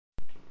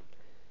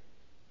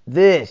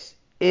This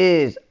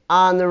is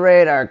On the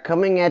Radar,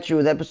 coming at you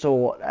with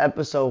episode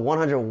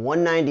 100,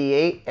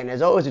 198. And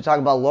as always, we talk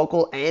about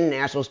local and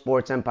national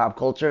sports and pop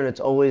culture, and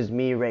it's always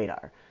me,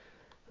 Radar.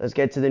 Let's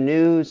get to the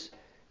news.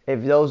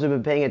 If those who've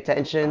been paying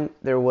attention,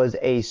 there was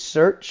a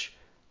search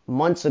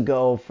months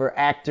ago for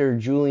actor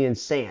Julian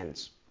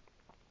Sands.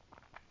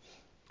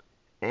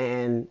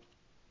 And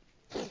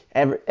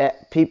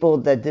people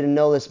that didn't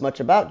know this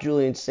much about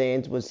Julian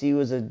Sands was he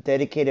was a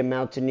dedicated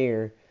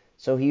mountaineer.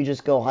 So he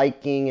just go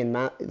hiking and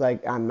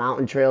on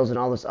mountain trails and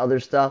all this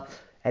other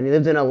stuff. And he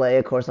lived in LA,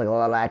 of course, like a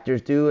lot of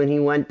actors do. And he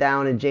went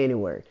down in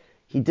January.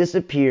 He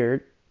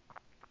disappeared,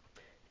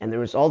 and there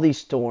was all these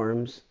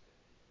storms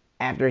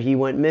after he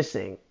went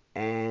missing.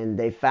 And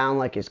they found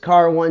like his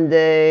car one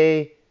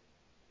day,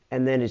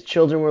 and then his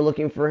children were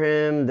looking for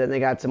him. Then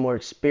they got some more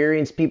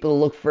experienced people to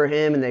look for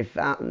him, and they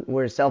found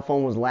where his cell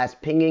phone was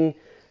last pinging,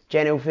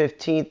 January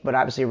 15th, but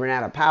obviously ran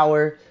out of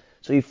power.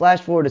 So you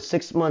flash forward to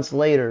 6 months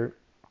later,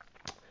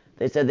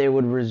 they said they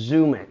would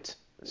resume it.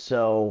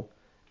 So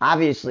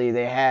obviously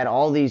they had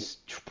all these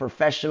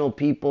professional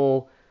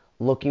people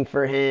looking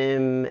for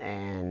him,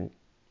 and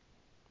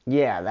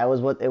yeah, that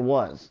was what it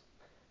was.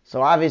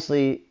 So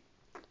obviously,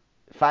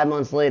 5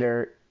 months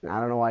later, I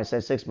don't know why I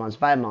said 6 months,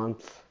 5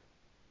 months,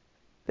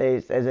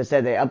 as I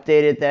said, they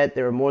updated that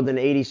there were more than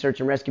 80 search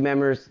and rescue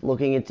members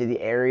looking into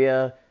the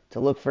area to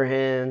look for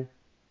him.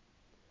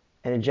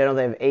 And in general,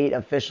 they have 8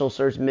 official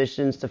search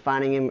missions to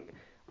finding him,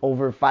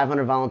 over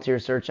 500 volunteer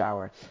search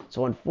hours.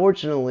 So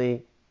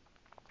unfortunately,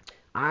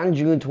 on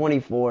June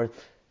 24th,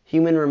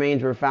 human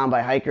remains were found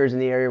by hikers in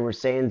the area where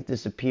Sands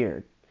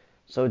disappeared.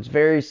 So it's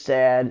very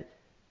sad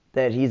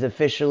that he's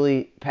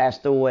officially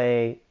passed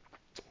away,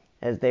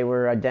 as they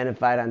were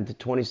identified on the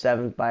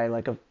 27th by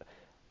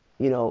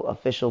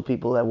official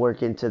people that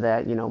work into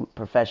that,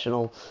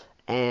 professional.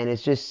 And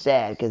it's just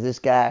sad because this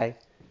guy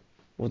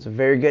was a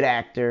very good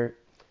actor,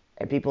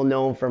 and people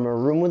know him from A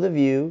Room with a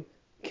View,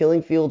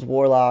 Killing Fields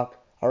Warlock,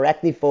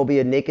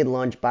 Arachnophobia, Naked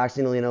Lunch,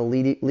 Boxing Arena,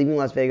 Leaving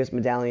Las Vegas,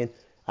 Medallion.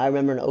 I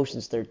remember in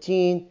Ocean's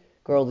 13,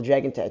 Girl with the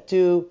Dragon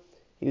Tattoo.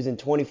 He was in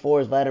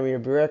 24 as Vladimir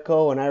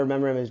Bureko, and I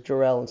remember him as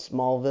Jor-El in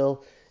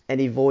Smallville, and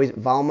he voiced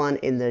Valmont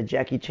in the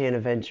Jackie Chan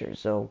Adventure.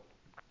 So,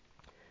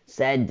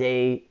 sad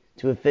day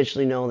to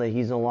officially know that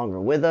he's no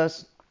longer with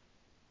us.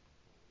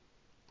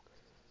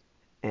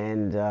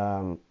 And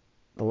the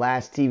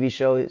last TV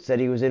show it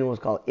said he was in was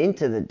called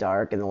Into the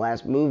Dark, and the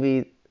last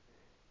movie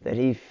that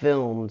he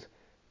filmed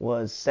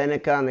was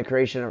Seneca and the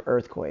Creation of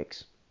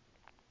Earthquakes.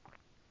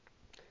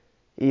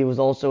 He was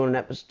also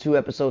in 2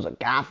 episodes of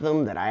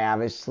Gotham that I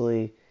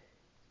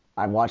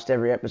watched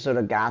every episode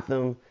of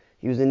Gotham.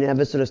 He was in an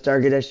episode of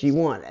Stargate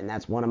SG-1, and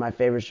that's one of my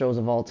favorite shows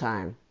of all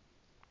time.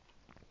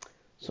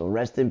 So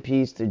rest in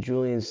peace to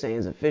Julian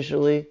Sands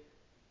officially.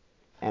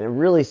 And a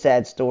really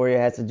sad story, it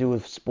has to do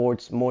with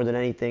sports more than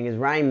anything, is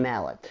Ryan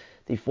Mallett,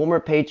 the former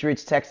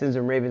Patriots, Texans,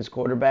 and Ravens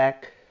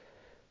quarterback,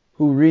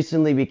 who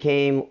recently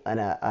became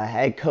a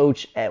head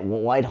coach at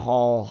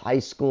Whitehall High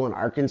School in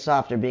Arkansas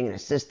after being an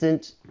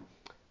assistant,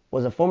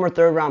 was a former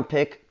third-round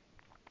pick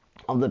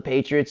of the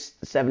Patriots,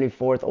 the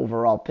 74th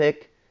overall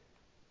pick.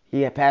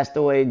 He had passed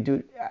away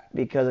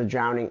because of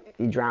drowning.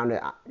 He drowned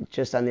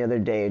just on the other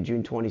day,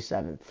 June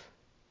 27th.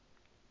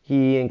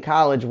 He, in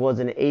college, was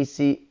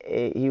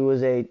he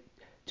was a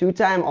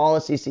 2-time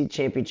All-SEC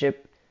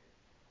championship,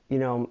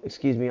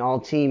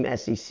 All-Team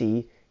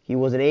SEC. He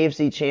was an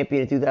AFC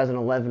champion in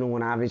 2011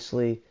 when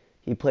obviously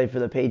he played for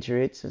the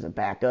Patriots as a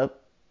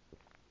backup.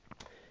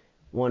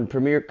 Won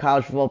Premier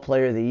College Football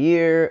Player of the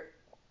Year,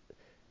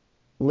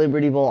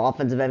 Liberty Bowl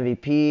Offensive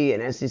MVP,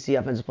 and SEC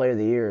Offensive Player of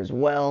the Year as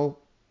well.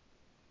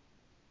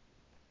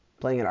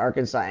 Playing at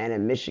Arkansas and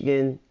at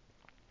Michigan.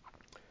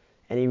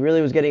 And he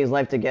really was getting his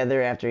life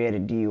together after he had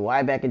a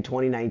DUI back in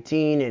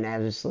 2019 and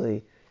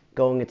obviously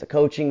going into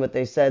coaching. But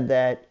they said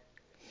that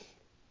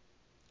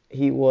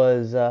he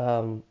was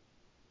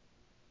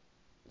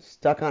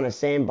stuck on a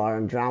sandbar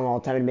and drowned all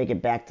the time to make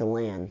it back to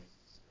land.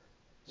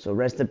 So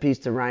rest in peace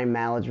to Ryan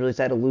Mallett. It's really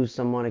sad to lose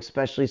someone,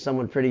 especially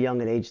someone pretty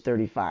young at age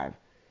 35.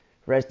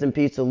 Rest in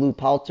peace to Lou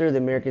Poulter, the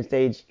American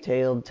stage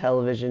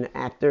television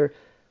actor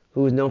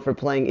who was known for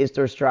playing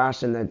Istor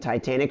Strass in the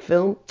Titanic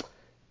film,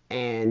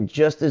 and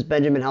just as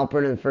Benjamin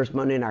Halpern in the first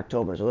Monday in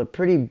October. So they're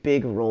pretty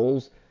big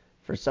roles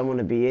for someone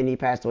to be in. He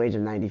passed away at age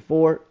of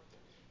 94.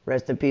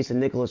 Rest in peace to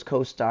Nicholas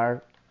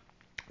Kostar,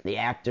 the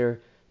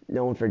actor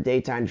known for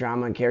daytime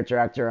drama and character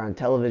actor on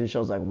television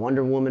shows like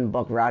Wonder Woman,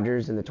 Buck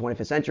Rogers, and the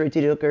 25th Century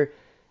T.D. Hooker,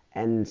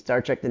 and Star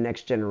Trek The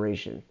Next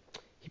Generation.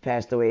 He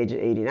passed away at age of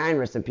 89.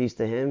 Rest in peace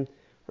to him.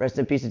 Rest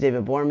in peace to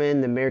David Borman,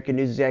 the American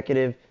news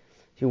executive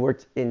who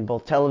worked in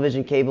both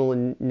television, cable,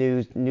 and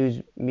news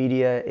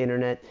media,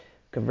 internet,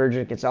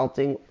 Convergent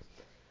Consulting.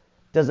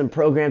 Does some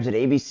programs at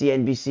ABC,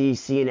 NBC,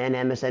 CNN,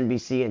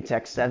 MSNBC, and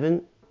Tech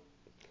 7.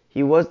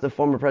 He was the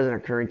former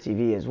president of Current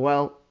TV as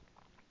well.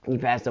 He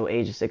passed away at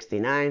age of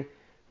 69.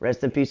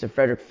 Rest in peace to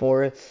Frederick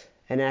Forrest,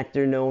 an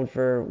actor known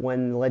for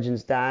When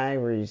Legends Die,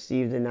 where he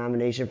received a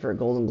nomination for a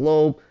Golden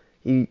Globe.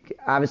 He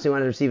obviously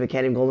wanted to receive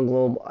Academy Golden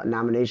Globe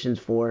nominations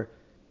for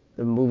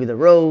the movie The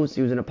Rose.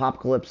 He was in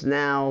Apocalypse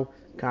Now.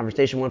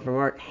 Conversation One from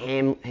Art.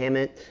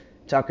 Hammett.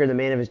 Tucker, The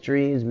Man of His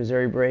Dreams.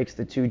 Missouri Breaks.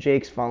 The Two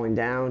Jakes Falling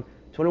Down.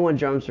 21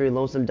 Jump Street.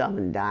 Lonesome Dove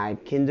and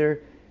Died.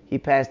 Kinder. He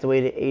passed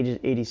away at age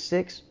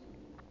 86.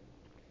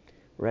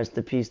 Rest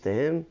in peace to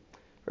him.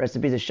 Rest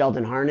in peace to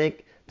Sheldon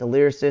Harnick, the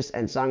lyricist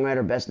and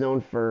songwriter best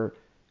known for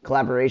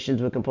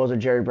collaborations with composer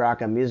Jerry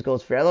Brock on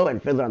musicals Fairlow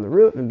and Fiddler on the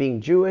Roof, and being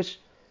Jewish.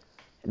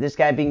 This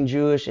guy being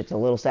Jewish, it's a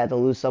little sad to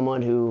lose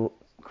someone who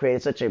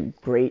created such a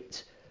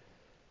great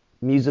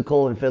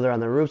musical and Fiddler on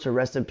the Roof. So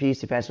rest in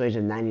peace. He passed away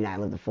at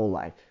 99, lived a full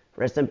life.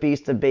 Rest in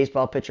peace to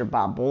baseball pitcher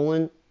Bob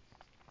Boland,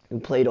 who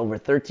played over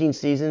 13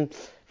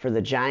 seasons for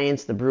the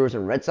Giants, the Brewers,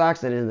 and Red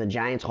Sox, and in the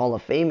Giants Hall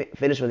of Fame.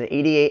 Finished with an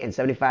 88 and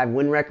 75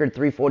 win record,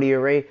 340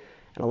 ERA, and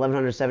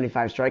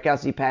 1,175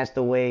 strikeouts. He passed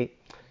away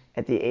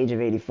at the age of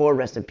 84.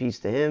 Rest in peace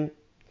to him.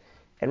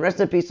 And rest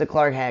in peace to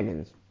Clark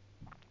Haggans,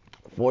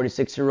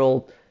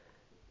 46-year-old,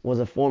 was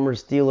a former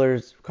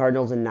Steelers,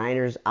 Cardinals, and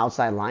Niners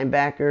outside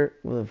linebacker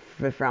with a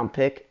fifth-round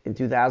pick in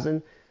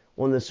 2000.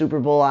 Won the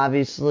Super Bowl,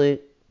 obviously,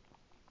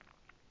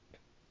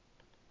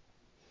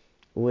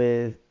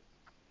 with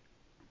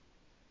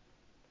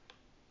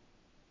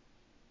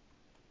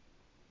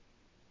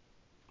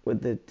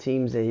the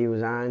teams that he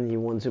was on. He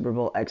won Super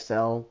Bowl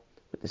XL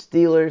with the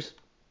Steelers.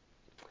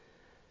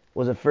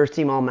 Was a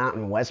first-team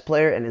All-Mountain West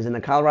player and is in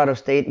the Colorado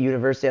State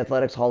University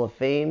Athletics Hall of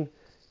Fame.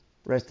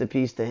 Rest in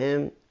peace to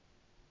him.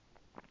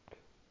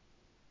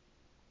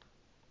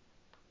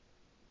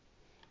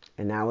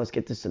 And now let's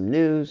get to some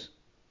news.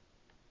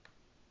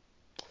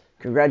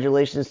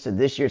 Congratulations to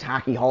this year's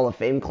Hockey Hall of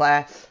Fame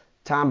class.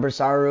 Tom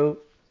Brassaru,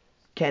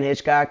 Ken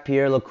Hitchcock,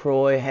 Pierre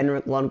LaCroix,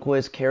 Henrik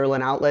Lundqvist,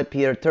 Carolyn Outlet,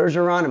 Peter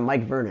Turgeron, and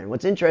Mike Vernon.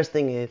 What's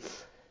interesting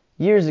is,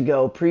 years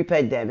ago,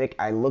 pre-pandemic,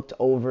 I looked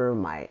over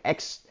my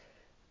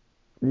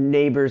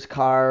ex-neighbor's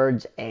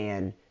cards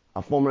and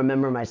a former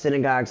member of my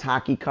synagogue's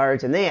hockey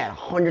cards, and they had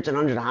hundreds and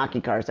hundreds of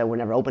hockey cards that were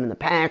never opened in the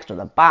packs or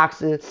the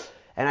boxes.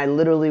 And I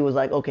literally was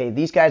like, okay,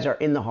 these guys are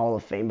in the Hall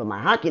of Fame, but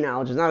my hockey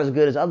knowledge is not as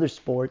good as other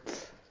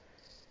sports.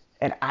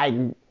 And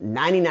I'm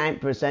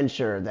 99%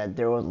 sure that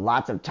there was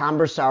lots of Tom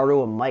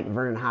Brassaru and Mike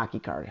Vernon hockey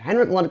cards.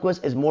 Henrik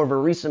Lundqvist is more of a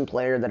recent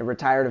player that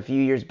retired a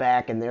few years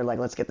back, and they're like,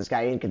 let's get this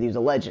guy in because he was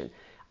a legend.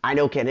 I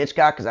know Ken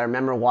Hitchcock because I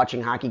remember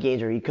watching hockey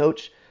games where he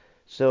coached.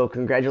 So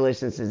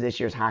congratulations to this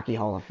year's Hockey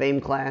Hall of Fame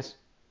class.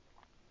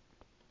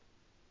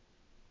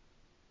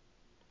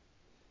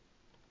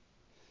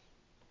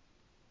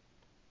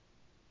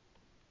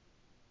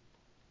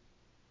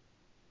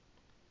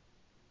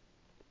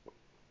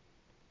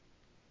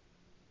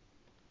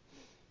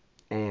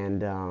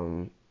 And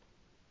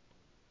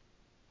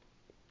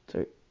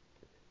so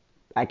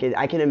I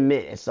can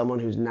admit, as someone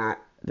who's not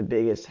the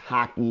biggest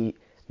hockey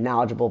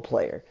knowledgeable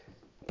player,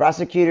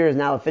 prosecutor has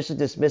now officially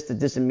dismissed the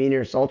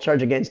misdemeanor assault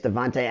charge against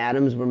Davante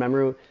Adams.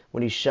 Remember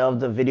when he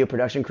shoved a video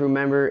production crew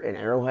member in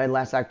Arrowhead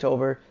last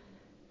October?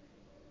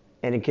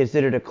 And it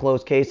considered a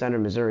closed case under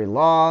Missouri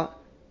law.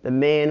 The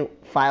man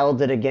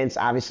filed it against,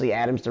 obviously,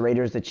 Adams, the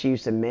Raiders, the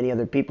Chiefs, and many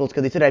other people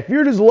because he said he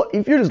feared his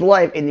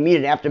life in the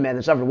immediate aftermath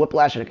and suffered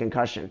whiplash and a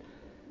concussion.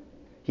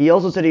 He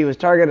also said he was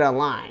targeted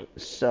online.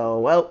 So,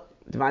 well,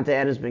 Davante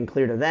Adams has been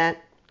cleared of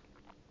that.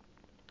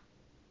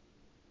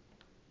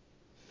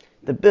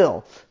 The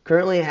Bill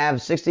currently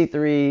have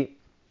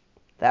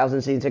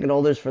 63,000 season ticket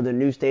holders for the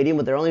new stadium,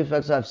 but they're only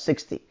supposed to have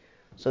 60.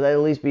 So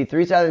that'll at least be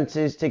 3,000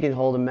 ticket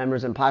holder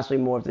members and possibly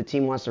more if the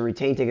team wants to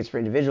retain tickets for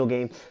individual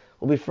games.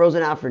 Will be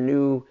frozen out for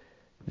new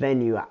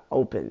venue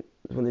open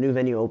when the new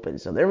venue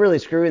opens. So they're really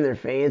screwing their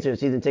fans who have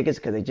season tickets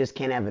because they just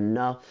can't have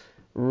enough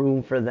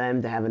room for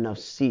them to have enough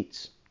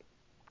seats.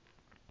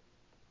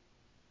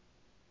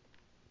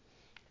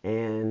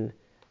 And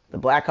the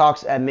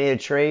Blackhawks have made a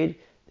trade.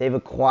 They've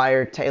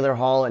acquired Taylor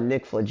Hall and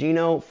Nick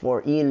Foligno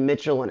for Ian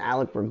Mitchell and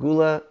Alec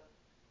Regula.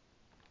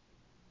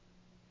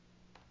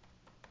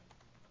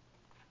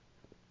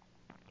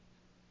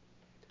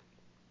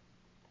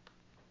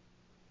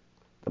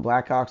 The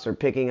Blackhawks are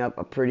picking up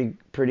a pretty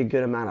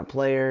good amount of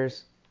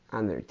players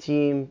on their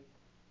team.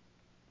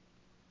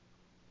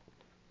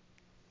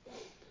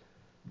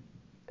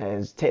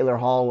 As Taylor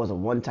Hall was a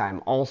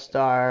one-time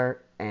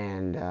All-Star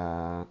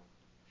and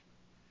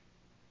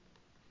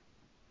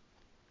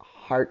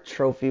Hart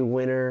Trophy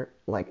winner.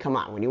 Like, come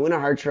on, when you win a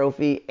Hart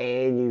Trophy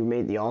and you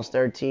made the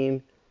All-Star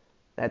team,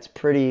 that's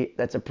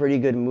a pretty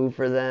good move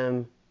for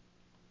them.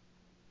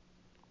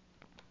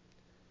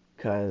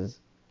 Because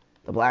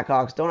the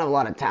Blackhawks don't have a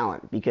lot of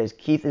talent because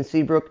Keith and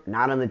Seabrook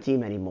not on the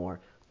team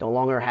anymore. No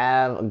longer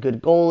have a good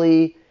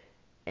goalie,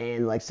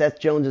 and like Seth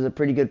Jones is a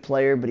pretty good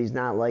player, but he's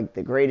not like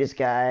the greatest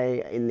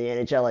guy in the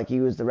NHL. Like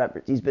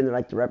he's been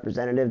like the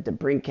representative.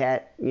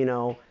 DeBrincat,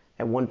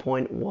 at one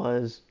point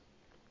was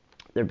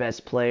their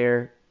best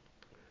player.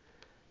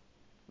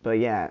 But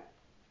yeah,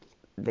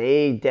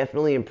 they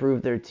definitely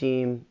improved their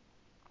team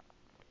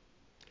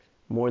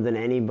more than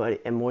anybody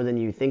and more than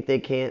you think they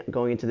can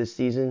going into this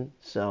season.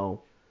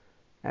 So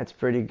that's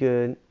pretty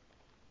good.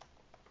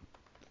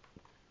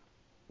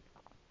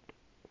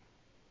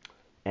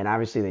 And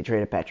obviously they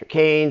traded Patrick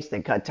Haynes. They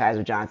cut ties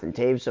with Jonathan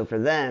Taves. So for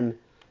them,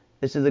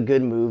 this is a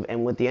good move.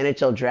 And with the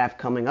NHL draft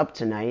coming up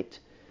tonight,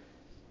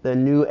 the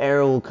new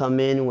era will come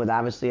in with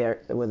obviously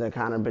with a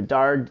Connor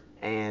Bedard,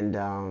 and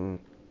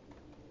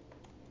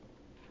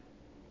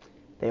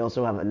they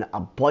also have a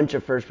bunch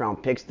of first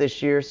round picks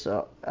this year.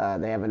 So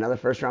they have another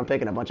first round pick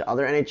and a bunch of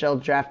other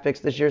NHL draft picks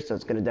this year. So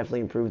it's going to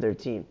definitely improve their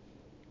team.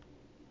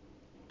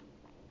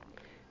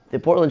 The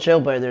Portland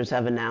Trailblazers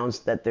have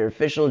announced that their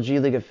official G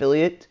League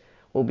affiliate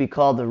will be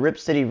called the Rip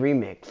City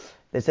Remix.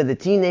 They said the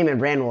team name and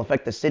brand will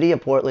affect the city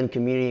of Portland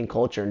community and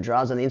culture and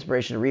draws on the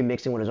inspiration of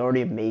remixing what is already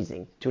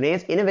amazing to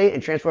enhance, innovate,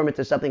 and transform it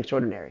into something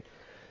extraordinary.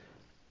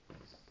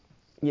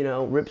 You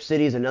know, Rip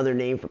City is another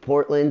name for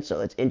Portland,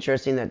 so it's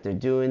interesting that they're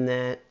doing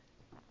that.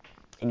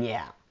 And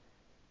yeah,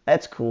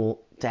 that's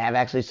cool to have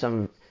actually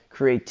some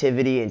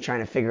creativity and trying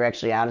to figure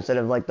actually out, instead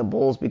of like the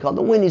Bulls be called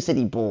the Windy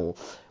City Bull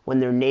when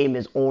their name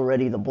is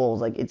already the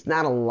Bulls. Like, it's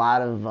not a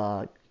lot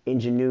of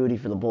ingenuity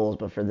for the Bulls,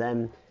 but for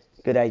them,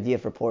 good idea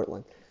for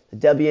Portland. The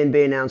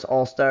WNBA announced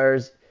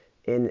All-Stars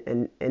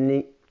in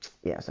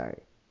yeah, sorry.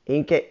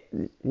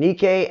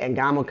 Nike and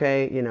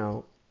Gamoke, you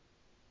know,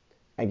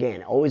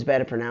 again, always bad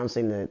at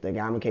pronouncing the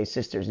Gamoke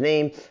sister's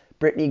name.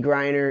 Brittany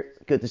Griner,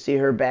 good to see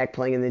her back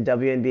playing in the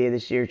WNBA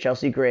this year.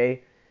 Chelsea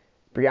Gray,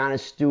 Brianna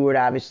Stewart,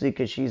 obviously,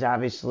 because she's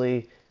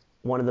obviously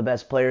one of the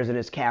best players and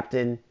is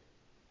captain.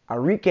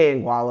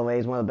 Arike Ngwalawe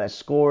is one of the best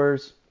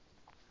scorers.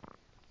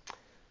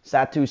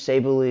 Satu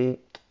Sabally,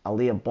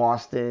 Aaliyah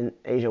Boston.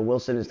 Asia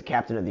Wilson is the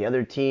captain of the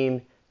other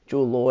team.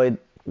 Jewel Lloyd,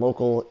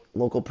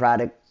 local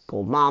product,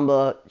 Gold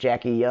Mamba.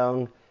 Jackie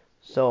Young.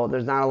 So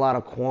there's not a lot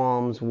of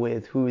qualms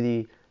with who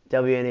the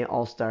WNA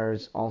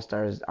All-Stars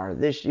are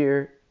this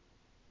year.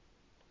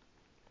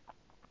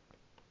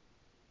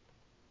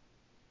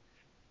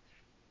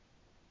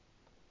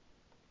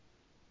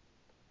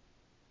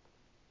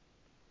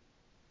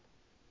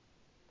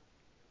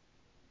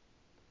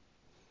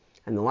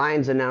 And the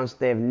Lions announced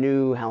they have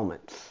new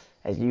helmets.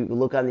 As you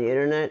look on the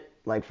internet,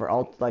 like for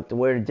all, like to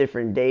wear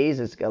different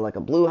days, it's got like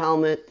a blue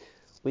helmet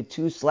with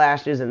two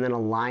slashes and then a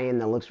lion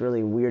that looks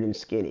really weird and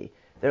skinny.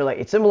 They're like,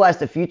 it symbolized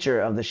the future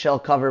of the shell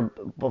cover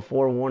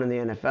before worn in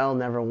the NFL,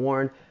 never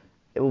worn.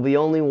 It will be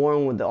only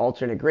worn with the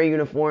alternate gray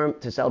uniform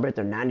to celebrate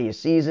their 90th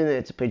season.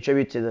 It's a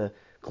tribute to the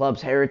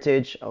club's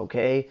heritage.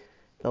 Okay,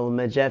 the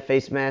Majet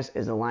face mask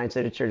is the Lion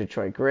signature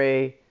Detroit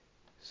gray.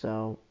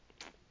 So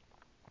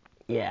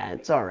yeah,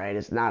 it's all right.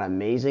 It's not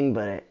amazing,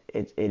 but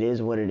it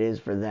is what it is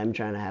for them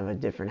trying to have a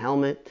different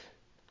helmet.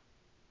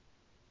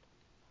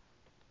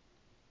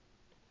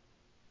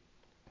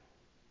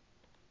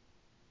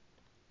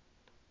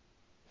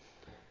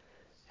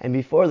 And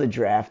before the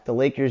draft, the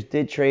Lakers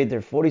did trade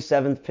their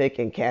 47th pick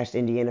and cashed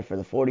Indiana for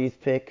the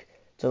 40th pick.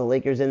 So the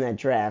Lakers in that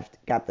draft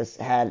had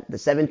the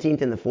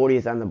 17th and the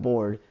 40th on the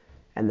board.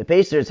 And the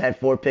Pacers had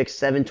four picks,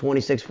 7,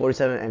 26,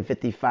 47, and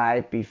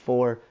 55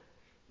 before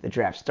the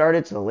draft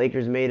started. So the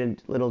Lakers made a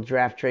little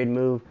draft trade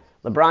move.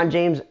 LeBron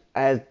James,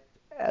 as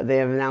they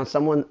have announced,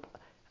 someone,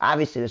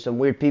 obviously there's some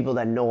weird people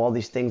that know all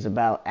these things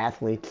about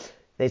athletes.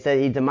 They said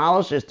he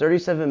demolished his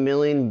 37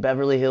 million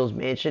Beverly Hills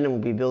mansion and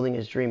will be building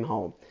his dream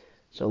home.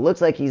 So it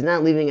looks like he's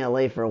not leaving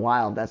LA for a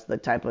while. That's the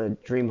type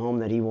of dream home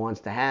that he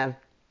wants to have.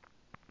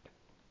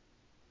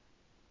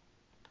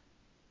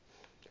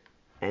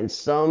 And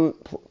some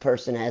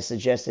person has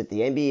suggested the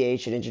NBA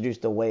should introduce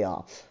the way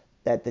off,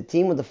 that the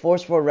team with the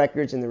first four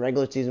records in the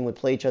regular season would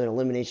play each other in an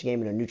elimination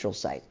game in a neutral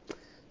site.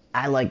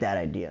 I like that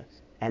idea.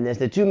 And as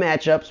the two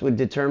matchups would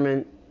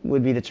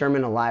be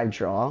determined a live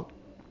draw,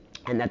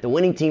 and that the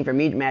winning team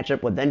from each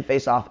matchup would then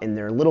face off in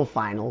their little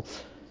final,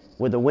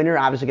 where the winner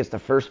obviously gets the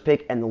first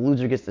pick and the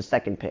loser gets the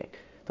second pick.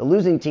 The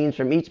losing teams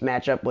from each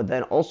matchup would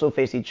then also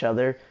face each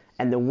other,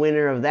 and the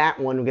winner of that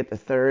one would get the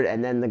third,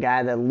 and then the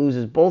guy that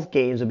loses both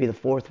games would be the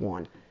fourth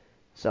one.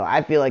 So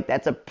I feel like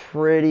that's a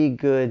pretty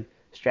good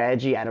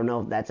strategy. I don't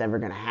know if that's ever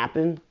going to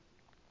happen,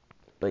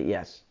 but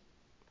yes.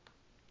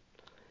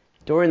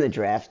 During the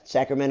draft,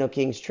 Sacramento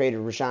Kings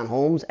traded Richaun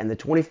Holmes and the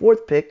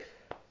 24th pick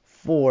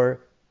for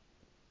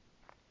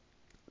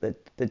the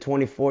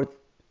 24th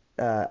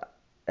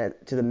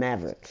to the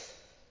Mavericks,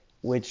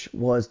 which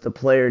was the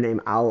player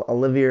named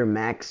Olivier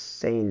Max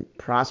St.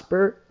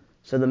 Prosper.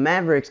 So the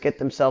Mavericks get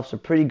themselves a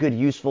pretty good,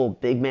 useful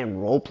big man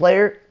role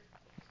player.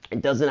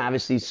 It doesn't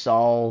obviously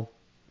solve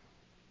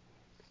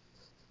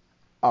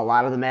a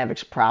lot of the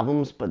Mavericks'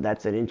 problems, but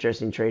that's an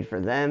interesting trade for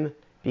them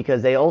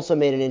because they also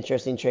made an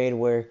interesting trade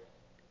where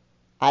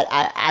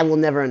I will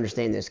never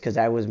understand this because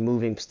I was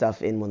moving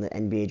stuff in when the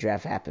NBA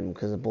draft happened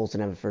because the Bulls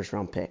didn't have a first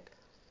round pick.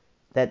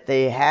 That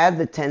they had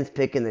the 10th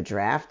pick in the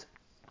draft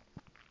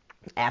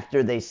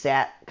after they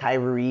sat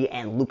Kyrie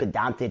and Luka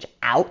Doncic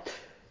out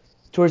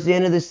towards the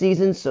end of the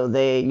season, so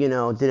they,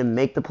 didn't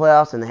make the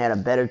playoffs and they had a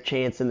better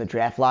chance in the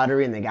draft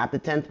lottery and they got the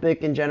 10th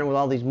pick in general with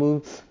all these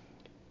moves,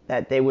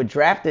 that they would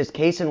draft this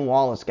Cason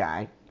Wallace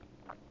guy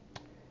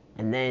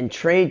and then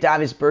trade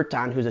Davis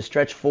Bertans, who's a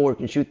stretch forward,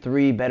 can shoot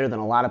three better than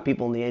a lot of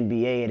people in the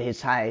NBA at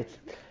his height,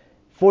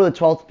 for the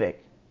 12th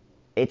pick.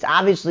 It's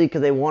obviously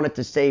because they wanted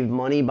to save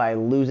money by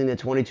losing the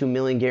 22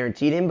 million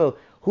guaranteed in, but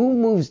who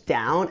moves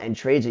down and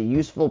trades a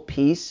useful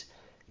piece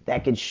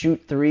that can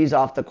shoot threes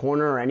off the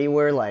corner or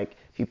anywhere? Like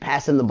if you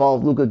pass him the ball,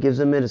 if Luka gives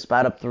him it, a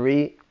spot up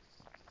three,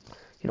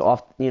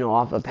 off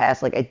a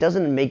pass. Like it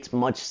doesn't make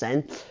much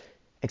sense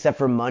except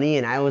for money.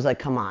 And I was like,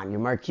 come on, you're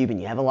Mark Cuban,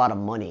 you have a lot of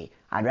money.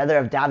 I'd rather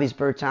have Davis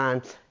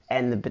Bertans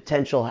and the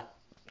potential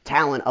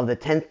talent of the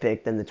 10th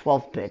pick than the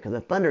 12th pick because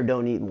the Thunder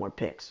don't need more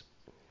picks.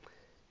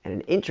 And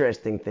an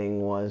interesting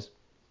thing was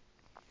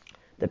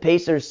the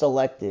Pacers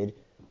selected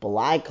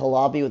Bilal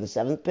Kalabi with the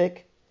 7th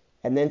pick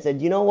and then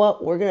said, you know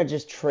what, we're going to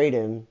just trade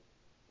him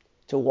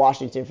to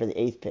Washington for the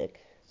 8th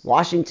pick.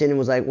 Washington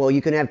was like, well,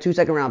 you can have 2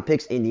 second-round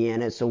picks,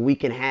 Indiana, so we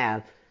can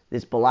have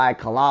this Bilal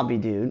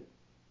Kalabi dude.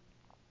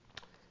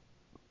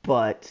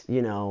 But,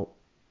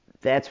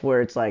 that's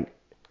where it's like,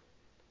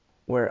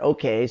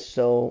 okay,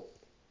 so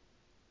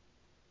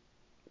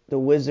the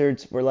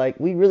Wizards were like,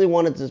 we really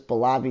wanted this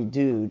Balabi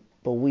dude,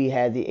 but we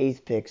had the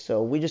 8th pick,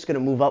 so we're just going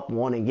to move up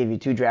one and give you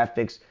 2 draft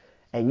picks,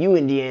 and you,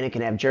 Indiana,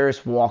 can have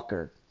Jarris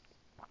Walker.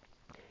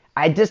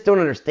 I just don't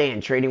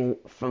understand trading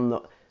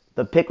from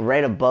the pick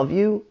right above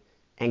you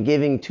and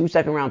giving 2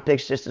 second-round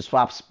picks just to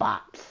swap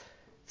spots.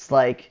 It's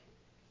like,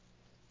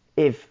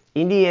 if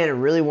Indiana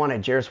really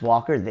wanted Jarris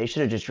Walker, they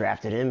should have just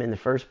drafted him in the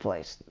first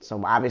place. So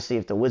obviously,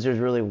 if the Wizards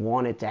really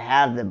wanted to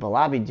have the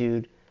Balabi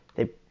dude,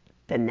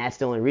 then that's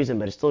the only reason.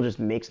 But it still just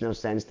makes no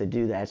sense to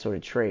do that sort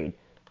of trade,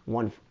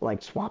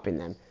 like swapping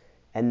them.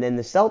 And then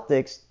the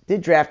Celtics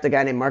did draft a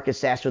guy named Marcus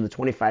Sasser, the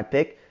 25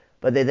 pick,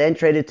 but they then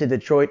traded to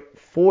Detroit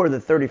for the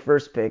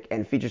 31st pick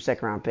and future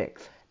second-round pick.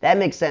 That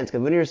makes sense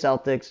because when you're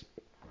Celtics,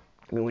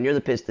 when you're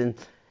the Pistons,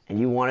 and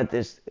you wanted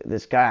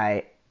this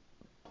guy,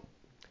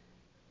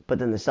 but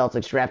then the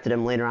Celtics drafted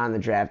him later on in the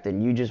draft,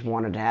 and you just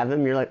wanted to have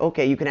him, you're like,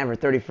 okay, you can have our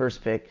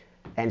 31st pick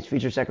and his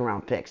future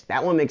second-round picks.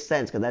 That one makes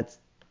sense because that's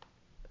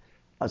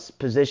a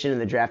position in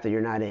the draft that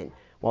you're not in.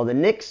 Well, the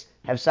Knicks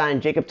have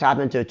signed Jacob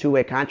Toppin to a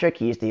 2-way contract.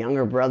 He is the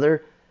younger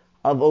brother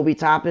of Obi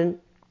Toppin,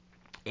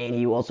 and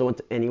he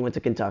went to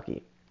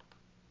Kentucky.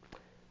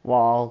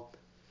 While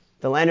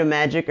the Orlando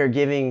Magic are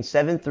giving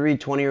 7'3",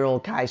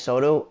 20-year-old Kai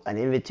Sotto an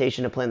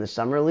invitation to play in the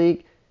Summer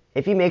League.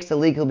 If he makes the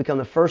league, he'll become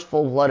the first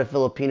full-blooded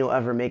Filipino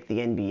ever make the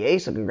NBA,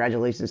 so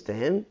congratulations to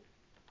him.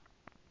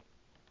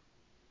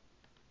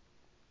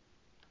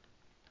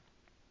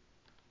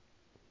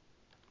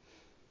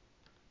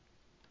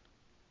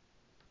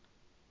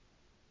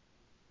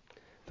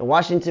 The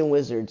Washington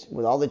Wizards,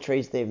 with all the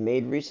trades they've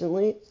made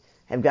recently,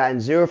 have gotten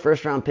 0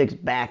 first-round picks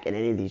back in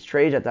any of these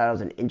trades. I thought it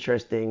was an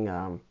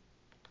interesting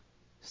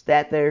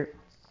stat there.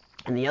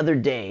 And the other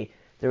day,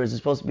 there was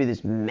supposed to be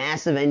this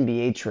massive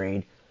NBA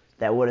trade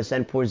that would have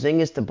sent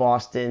Porzingis to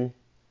Boston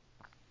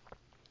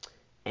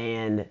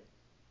and,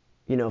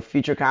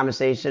 future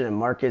conversation and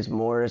Marcus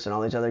Morris and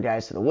all these other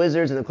guys to the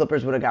Wizards, and the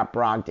Clippers would have got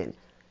Brogdon.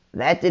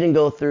 That didn't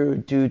go through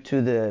due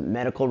to the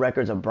medical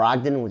records of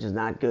Brogdon, which is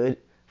not good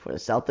for the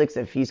Celtics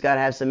if he's got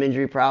to have some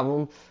injury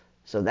problem.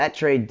 So that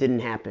trade didn't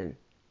happen.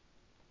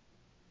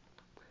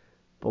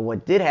 But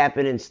what did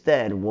happen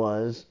instead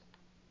was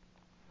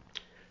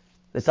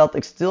the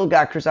Celtics still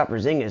got Kristaps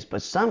Porzingis,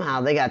 but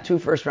somehow they got 2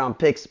 first-round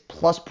picks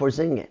plus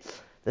Porzingis.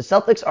 The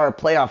Celtics are a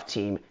playoff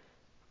team.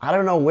 I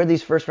don't know where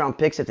these first-round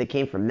picks, if they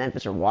came from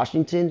Memphis or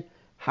Washington,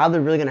 how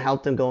they're really going to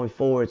help them going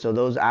forward. So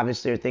those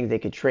obviously are things they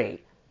could trade.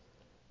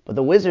 But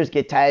the Wizards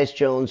get Tyus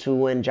Jones, who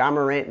when Ja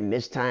Morant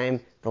missed time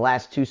the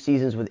last 2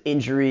 seasons with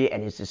injury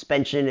and his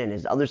suspension and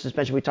his other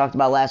suspension we talked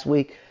about last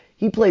week,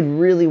 he played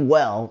really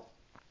well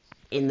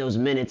in those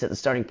minutes at the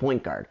starting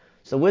point guard.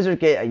 So the Wizards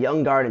get a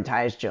young guard in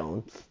Tyus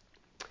Jones.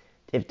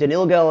 If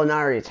Danilo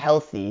Gallinari is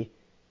healthy,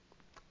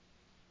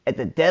 at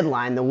the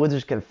deadline, the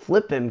Wizards can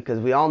flip him because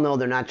we all know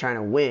they're not trying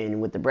to win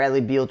with the Bradley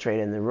Beal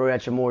trade and the Roy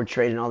Hachimura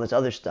trade and all this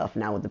other stuff.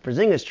 Now with the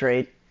Porzingis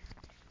trade,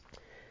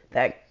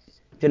 that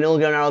Danilo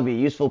Gallinari will be a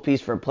useful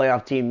piece for a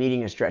playoff team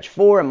needing a stretch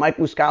 4, and Mike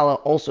Muscala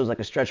also is like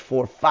a stretch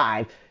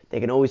 4-5. They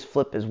can always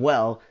flip as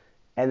well,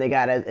 and they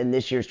got in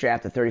this year's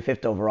draft the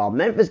 35th overall.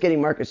 Memphis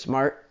getting Marcus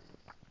Smart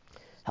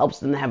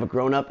helps them to have a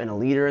grown-up and a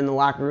leader in the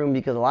locker room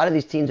because a lot of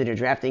these teams that you're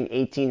drafting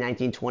 18,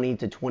 19, 20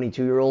 to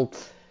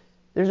 22-year-olds,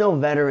 there's no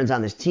veterans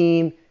on this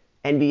team.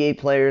 NBA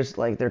players,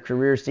 like their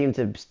careers seem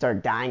to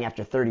start dying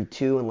after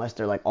 32 unless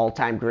they're like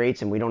all-time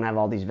greats and we don't have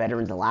all these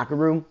veterans in the locker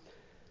room.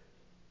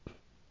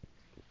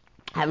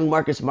 Having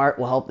Marcus Smart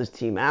will help this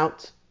team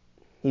out.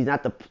 He's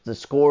not the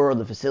scorer or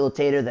the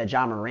facilitator that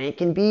Ja Morant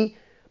can be,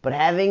 but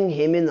having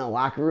him in the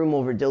locker room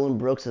over Dillon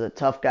Brooks as a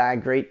tough guy,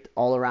 great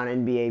all-around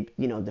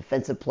NBA,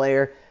 defensive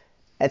player,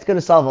 that's going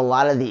to solve a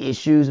lot of the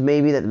issues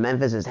maybe that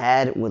Memphis has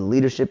had with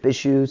leadership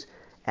issues,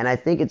 and I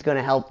think it's going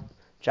to help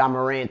Ja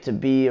Morant to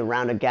be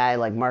around a guy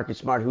like Marcus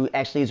Smart who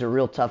actually is a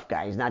real tough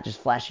guy. He's not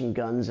just flashing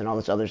guns and all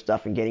this other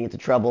stuff and getting into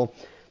trouble,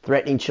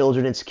 threatening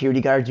children and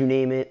security guards, you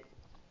name it.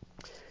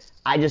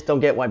 I just don't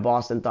get why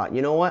Boston thought,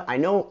 you know what? I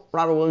know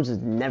Robert Williams is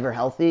never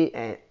healthy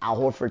and Al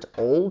Horford's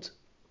old,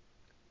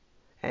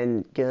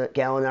 and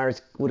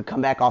Gallinari would have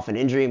come back off an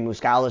injury and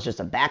Muscala is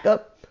just a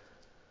backup.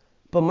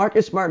 But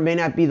Marcus Smart may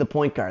not be the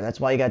point guard. That's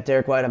why you got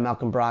Derek White and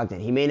Malcolm Brogdon.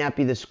 He may not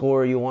be the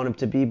scorer you want him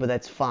to be, but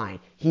that's fine.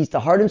 He's the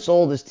heart and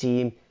soul of this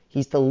team.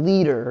 He's the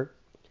leader.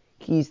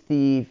 He's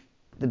the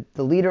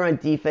leader on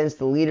defense,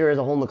 the leader as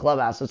a whole in the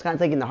clubhouse. So it's kind of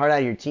taking the heart out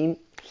of your team.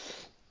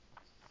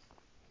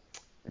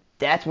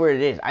 That's where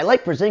it is. I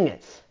like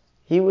Porzingis.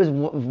 He was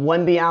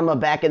Wembanyama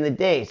back in the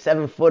day.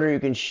 7-footer you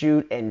can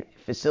shoot and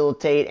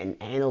facilitate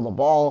and handle the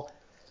ball.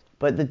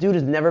 But the dude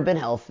has never been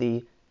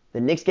healthy. The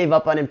Knicks gave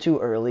up on him too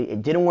early.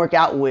 It didn't work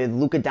out with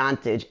Luka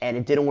Doncic, and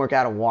it didn't work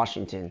out in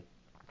Washington.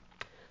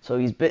 So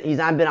he's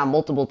not been on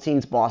multiple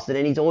teams, Boston,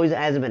 and he's always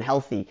hasn't been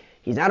healthy.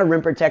 He's not a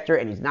rim protector,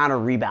 and he's not a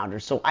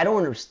rebounder. So I don't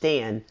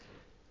understand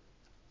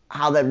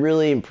how that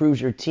really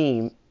improves your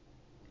team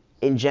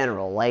in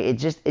general. Like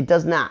it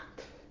does not.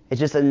 It's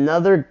just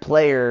another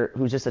player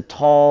who's just a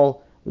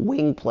tall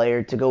wing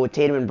player to go with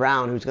Tatum and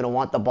Brown, who's going to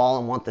want the ball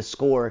and want the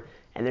score,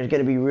 and there's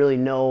going to be really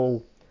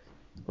no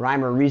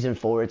rhyme or reason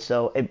for it.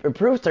 So it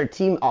improves their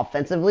team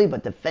offensively,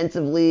 but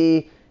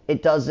defensively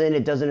it doesn't.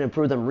 It doesn't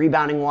improve them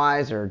rebounding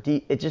wise, or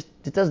it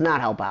does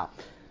not help out.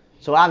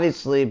 So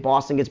obviously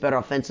Boston gets better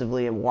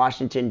offensively, and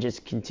Washington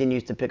just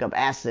continues to pick up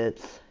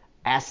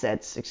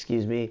assets.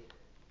 Excuse me.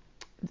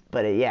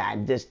 But yeah, I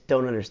just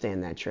don't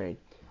understand that trade.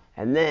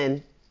 And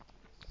then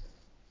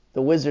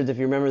the Wizards, if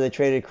you remember, they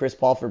traded Chris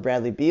Paul for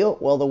Bradley Beal.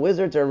 Well, the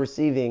Wizards are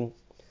receiving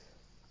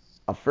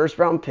a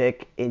first-round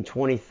pick in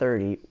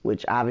 2030,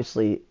 which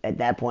obviously at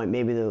that point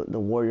maybe the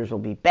Warriors will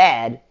be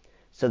bad,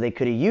 so they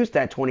could have used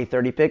that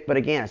 2030 pick. But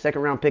again, a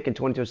second-round pick in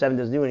 2027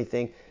 doesn't do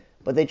anything.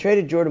 But they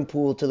traded Jordan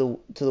Poole to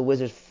the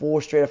Wizards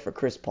straight up for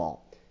Chris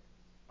Paul.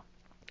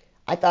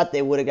 I thought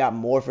they would have got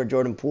more for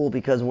Jordan Poole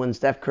because when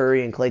Steph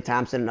Curry and Klay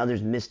Thompson and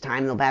others missed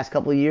time in the past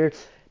couple of years,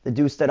 the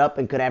dude stood up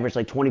and could average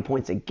like 20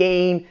 points a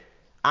game.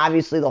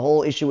 Obviously, the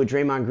whole issue with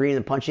Draymond Green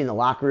and punching in the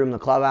locker room, the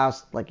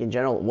clubhouse, like in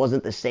general, it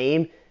wasn't the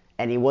same,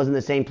 and he wasn't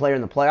the same player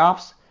in the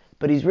playoffs.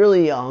 But he's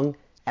really young,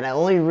 and the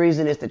only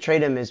reason is to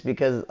trade him is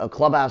because of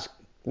clubhouse,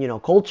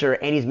 culture,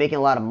 and he's making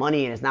a lot of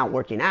money and it's not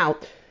working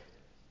out.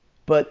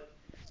 But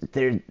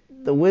the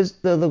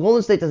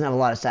Golden State doesn't have a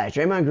lot of size.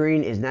 Draymond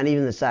Green is not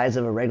even the size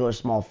of a regular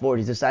small forward.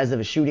 He's the size of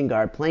a shooting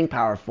guard playing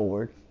power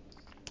forward.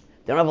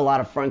 They don't have a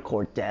lot of front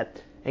court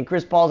depth. And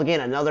Chris Paul's, again,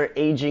 another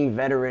aging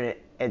veteran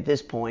at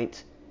this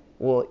point.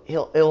 Well,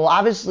 it'll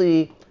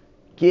obviously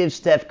give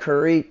Steph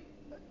Curry,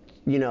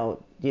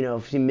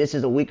 if he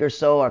misses a week or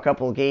so or a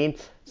couple of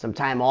games, some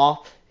time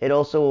off. It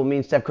also will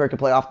mean Steph Curry can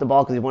play off the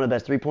ball because he's one of the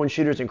best three-point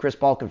shooters, and Chris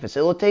Paul can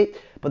facilitate.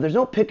 But there's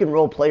no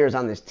pick-and-roll players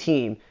on this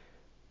team,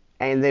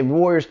 and the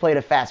Warriors play at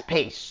a fast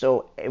pace.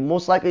 So it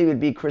most likely would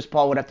be Chris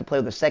Paul would have to play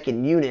with the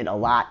second unit a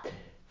lot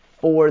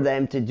for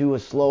them to do a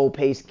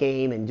slow-paced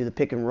game and do the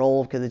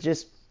pick-and-roll because it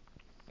just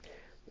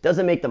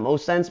doesn't make the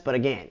most sense. But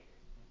again,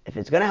 if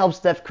it's going to help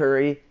Steph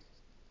Curry,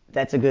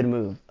 that's a good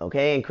move,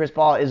 okay? And Chris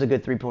Paul is a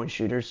good three-point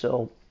shooter,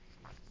 so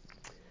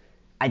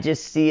I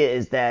just see it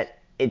as that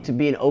it to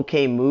be an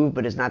okay move,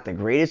 but it's not the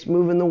greatest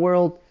move in the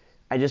world.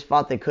 I just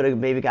thought they could have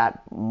maybe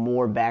got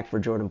more back for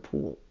Jordan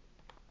Poole.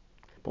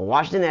 But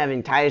Washington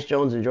having Tyus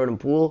Jones and Jordan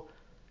Poole,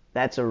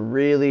 that's a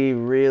really,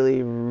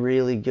 really,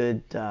 really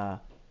good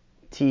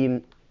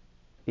team,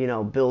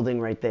 building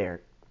right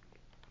there.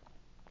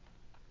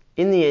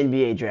 In the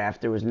NBA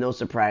draft, there was no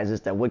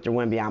surprises that Victor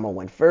Wembanyama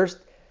went first.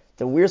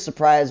 The weird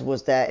surprise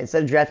was that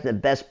instead of drafting the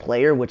best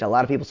player, which a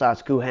lot of people saw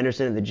Scoot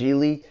Henderson in the G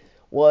League,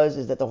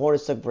 is that the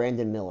Hornets took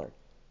Brandon Miller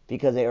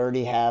because they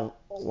already have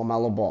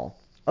LaMelo Ball.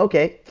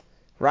 Okay,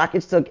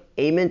 Rockets took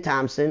Amen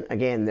Thompson.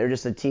 Again, they're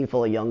just a team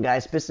full of young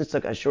guys. Pistons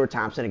took Ashur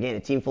Thompson. Again, a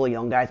team full of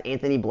young guys.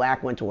 Anthony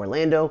Black went to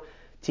Orlando.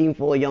 Team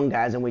full of young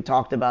guys. And we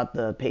talked about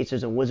the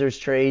Pacers and Wizards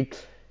trade.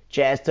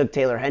 Jazz took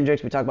Taylor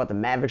Hendricks. We talked about the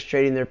Mavericks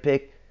trading their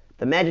pick.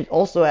 The Magic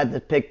also had the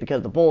pick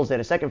because the Bulls had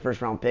a second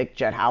first-round pick,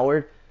 Jett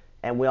Howard.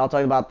 And we all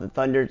talked about the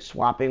Thunder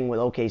swapping with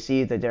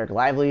OKC to Derek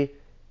Lively.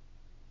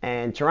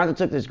 And Toronto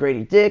took this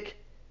Grady Dick.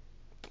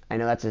 I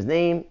know that's his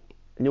name.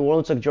 New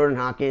Orleans took Jordan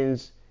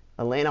Hawkins.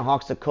 Atlanta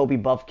Hawks took Kobe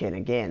Buffkin.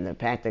 Again, the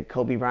fact that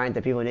Kobe Bryant,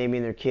 that people are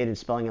naming their kid and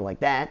spelling it like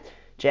that.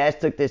 Jazz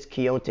took this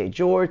Keontae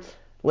George.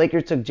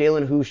 Lakers took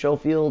Jalen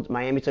Schofield.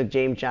 Miami took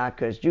James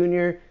Johnson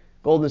Jr.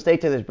 Golden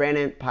State took this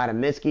Brandon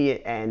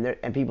Podomitsky.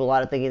 And people a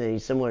lot of thinking that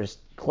he's similar to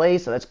Clay,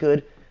 so that's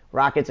good.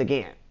 Rockets,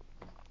 again,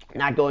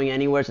 not going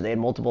anywhere, so they had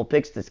multiple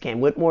picks. This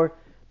Cam Whitmore.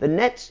 The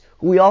Nets,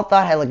 who we all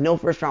thought had like no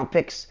first-round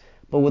picks,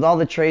 but with all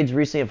the trades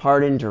recently of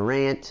Harden,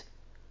 Durant,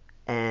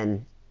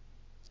 and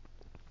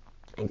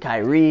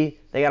Kyrie,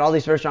 they got all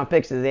these first-round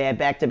picks. They had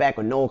back-to-back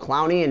with Noah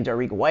Clowney and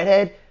Dariq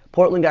Whitehead.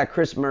 Portland got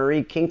Chris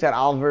Murray. King got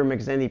Oliver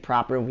McZendy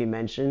Proper, we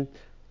mentioned.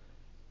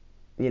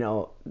 They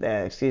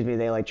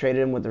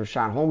traded him with the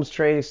Rashawn Holmes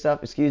trade and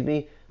stuff.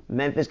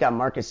 Memphis got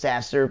Marcus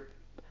Sasser.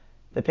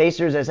 The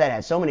Pacers, as I said,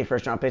 had so many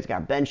first-round picks.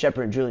 Got Ben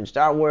Shepherd and Julian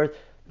Starworth.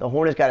 The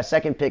Hornets got a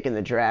second pick in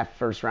the draft,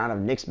 first round, of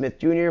Nick Smith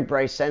Jr.,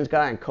 Bryce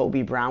Senga, and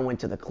Kobe Brown went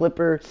to the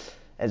Clippers,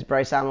 as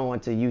Bryce Salmon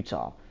went to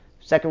Utah.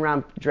 Second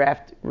round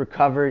draft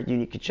recovered.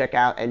 You can check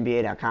out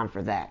NBA.com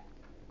for that.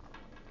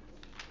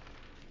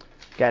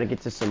 Got to get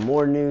to some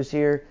more news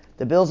here.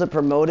 The Bills have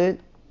promoted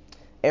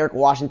Eric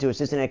Washington,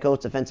 assistant head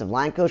coach, defensive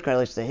line coach.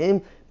 Congratulations to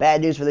him.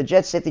 Bad news for the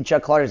Jets. Safety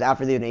Chuck Clark is out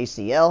for the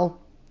ACL.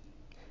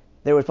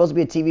 There was supposed to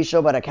be a TV show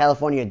about a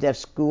California deaf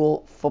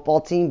school football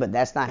team, but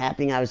that's not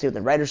happening, obviously, with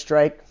the writer's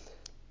strike.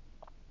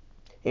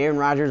 Aaron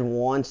Rodgers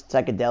wants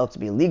psychedelics to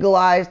be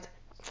legalized.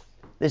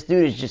 This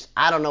dude is just,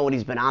 I don't know what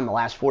he's been on the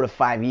last 4 to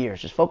 5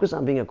 years. Just focus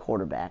on being a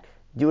quarterback.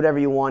 Do whatever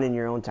you want in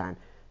your own time.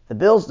 The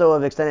Bills, though,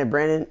 have extended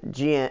Brandon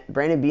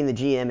being the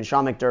GM and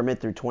Sean McDermott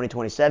through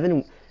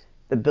 2027.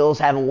 The Bills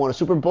haven't won a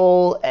Super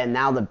Bowl, and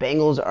now the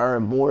Bengals are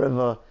more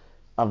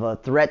of a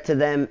threat to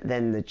them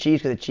than the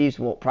Chiefs, because the Chiefs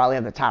will probably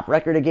have the top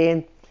record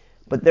again.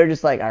 But they're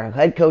just like, our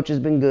head coach has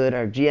been good,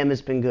 our GM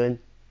has been good.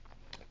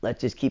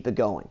 Let's just keep it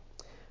going.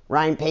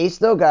 Ryan Pace,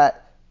 though,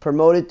 got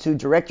promoted to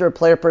Director of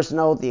Player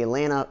Personnel with the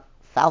Atlanta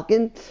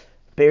Falcons.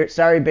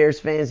 Sorry, Bears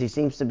fans, he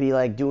seems to be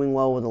like doing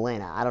well with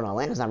Atlanta. I don't know,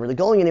 Atlanta's not really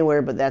going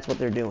anywhere, but that's what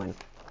they're doing.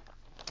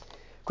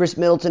 Chris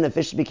Middleton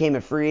officially became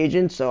a free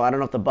agent, so I don't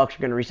know if the Bucs are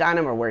going to re-sign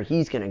him or where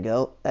he's going to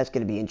go. That's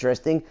going to be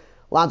interesting.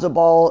 Lonzo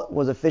Ball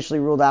was officially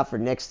ruled out for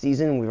next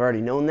season. We've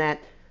already known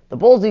that. The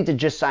Bulls need to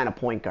just sign a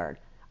point guard.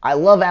 I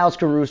love Alex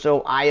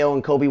Caruso. Io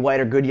and Kobe White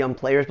are good young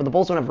players, but the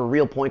Bulls don't have a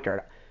real point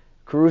guard.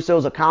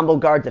 Caruso's a combo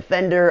guard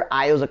defender.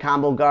 Io's a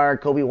combo guard.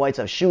 Kobe White's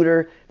a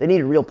shooter. They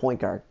need a real point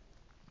guard.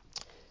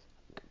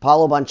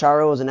 Paulo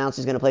Banchero has announced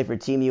he's going to play for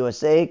Team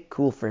USA.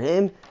 Cool for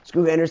him.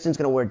 Scoot Henderson's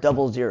going to wear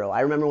 00. I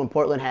remember when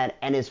Portland had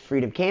Enes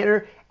Freedom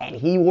Canner, and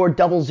he wore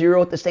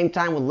 00 at the same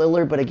time with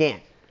Lillard. But again,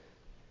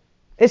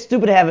 it's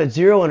stupid to have a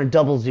 0 and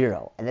a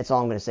 00. And that's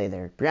all I'm going to say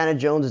there. Brianna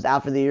Jones is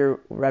out for the year,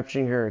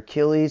 rupturing her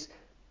Achilles.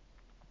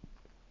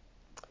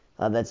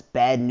 That's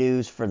bad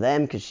news for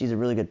them because she's a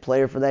really good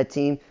player for that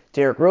team.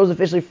 Derrick Rose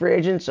officially free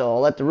agent, so I'll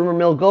let the rumor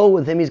mill go.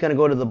 With him, he's going to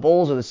go to the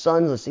Bulls or the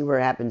Suns. Let's see what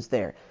happens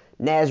there.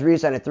 Naz Reid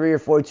signed a 3 or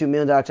 $42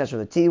 million contract for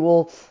the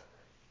T-Wolves.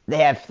 They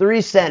have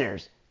 3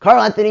 centers,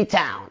 Karl Anthony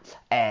Towns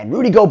and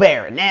Rudy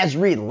Gobert and Naz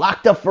Reid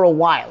locked up for a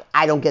while.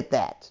 I don't get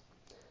that.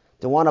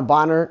 DeWanna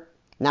Bonner,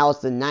 now it's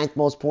the 9th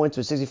most points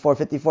with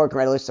 64-54.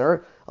 Congratulations to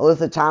her.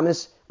 Alyssa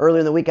Thomas, earlier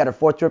in the week, got her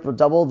 4th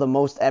triple-double, the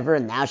most ever,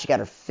 and now she got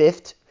her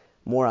 5th.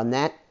 More on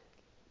that.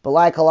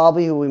 Bilal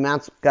Kalabi, who we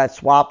got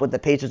swapped with the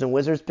Pacers and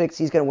Wizards picks,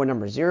 he's going to wear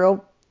number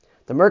 0.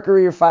 The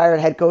Mercury are fired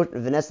head coach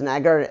Vanessa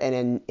Nygaard and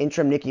an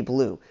interim Nikki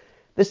Blue.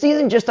 The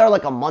season just started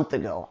like a month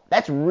ago.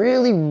 That's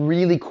really,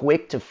 really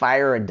quick to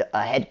fire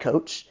a head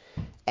coach.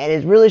 And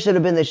it really should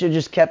have been, they should have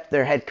just kept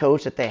their head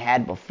coach that they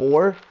had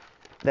before,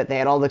 that they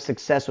had all the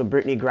success with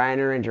Brittany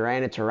Griner and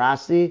Diana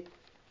Taurasi.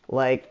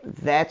 Like,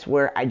 that's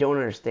where I don't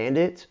understand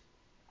it.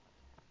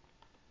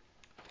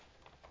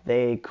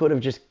 They could have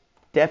just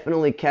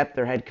definitely kept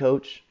their head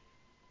coach.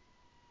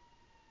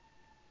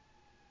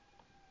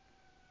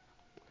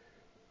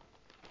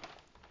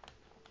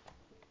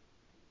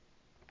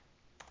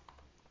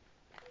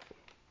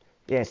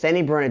 Yeah,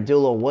 Sandy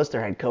Bernardillo was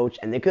their head coach,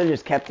 and they could have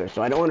just kept her.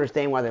 So I don't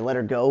understand why they let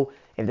her go.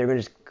 If they're going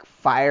to just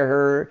fire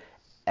her,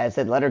 as I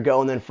said, let her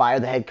go and then fire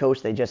the head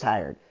coach they just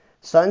hired.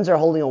 Suns are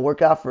holding a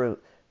workout for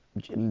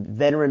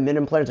veteran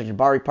minimum players like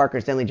Jabari Parker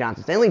and Stanley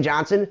Johnson. Stanley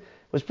Johnson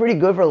was pretty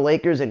good for the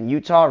Lakers in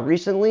Utah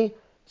recently,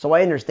 so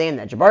I understand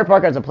that. Jabari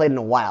Parker hasn't played in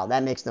a while.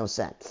 That makes no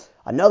sense.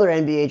 Another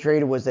NBA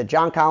trade was that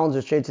John Collins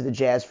was traded to the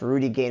Jazz for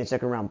Rudy Gay, a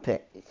second-round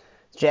pick.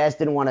 Jazz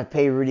didn't want to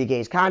pay Rudy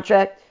Gay's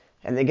contract,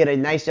 and they get a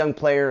nice young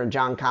player in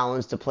John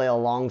Collins to play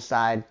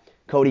alongside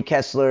Cody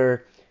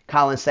Kessler,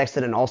 Colin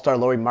Sexton, and All-Star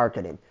Lauri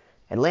Markkanen.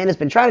 Atlanta's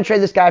been trying to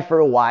trade this guy for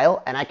a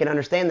while, and I can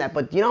understand that.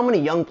 But do you know how many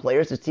young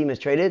players this team has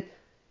traded?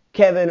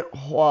 Kevin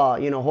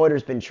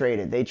Huerter's been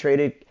traded. They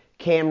traded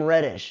Cam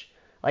Reddish.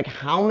 Like,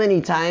 how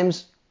many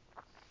times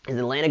is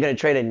Atlanta going to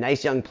trade a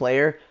nice young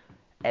player,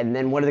 and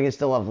then what are they going to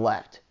still have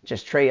left?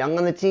 Just Trae Young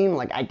on the team?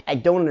 Like, I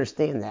don't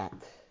understand that.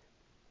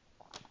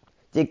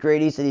 Dick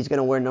Grady said he's going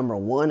to wear number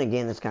 1.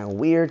 Again, that's kind of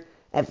weird.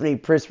 Anthony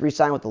Prince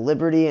re-signed with the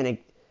Liberty, and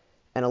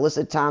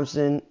Alyssa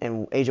Thompson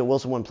and Asia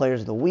Wilson won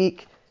Players of the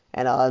Week.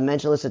 And I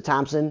mentioned Alyssa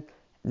Thompson.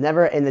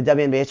 Never in the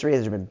WNBA history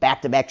has there been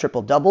back-to-back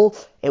triple-double.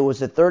 It was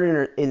the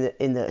third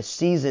in the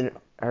season,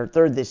 or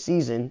third this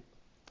season,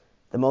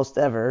 the most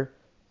ever.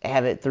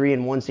 Have it 3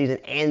 in one season,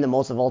 and the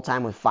most of all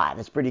time with 5.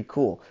 That's pretty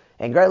cool.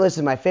 And Grant List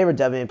is my favorite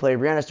WNBA player.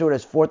 Breanna Stewart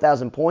has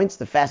 4,000 points,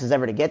 the fastest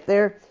ever to get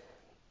there.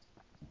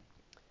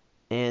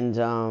 And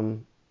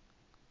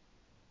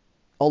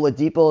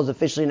Oladipo has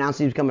officially announced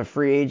he's become a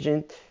free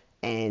agent.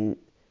 And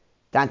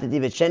Dante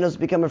DiVincenzo's has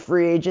become a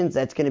free agent.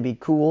 That's going to be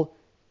cool.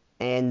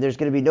 And there's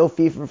going to be no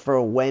FIFA for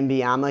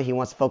Wembanyama. He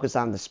wants to focus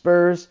on the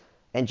Spurs.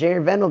 And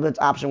Jared Vanderbilt's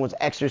option was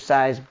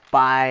exercised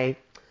by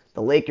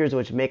the Lakers,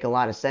 which make a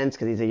lot of sense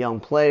because he's a young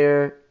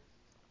player.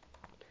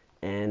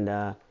 And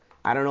I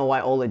don't know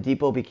why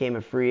Oladipo became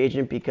a free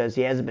agent because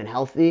he hasn't been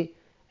healthy.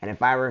 And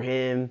if I were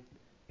him,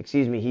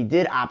 he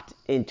did opt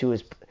into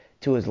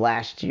his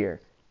last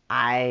year.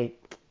 I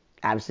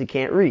obviously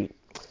can't read.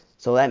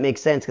 So that makes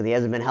sense because he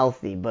hasn't been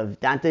healthy. But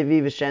Dante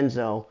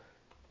DiVincenzo,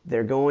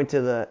 they're going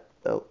to the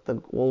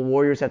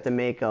Warriors have to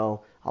make a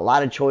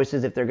lot of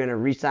choices if they're going to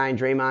re-sign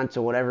Draymond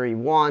to whatever he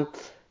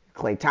wants.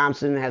 Klay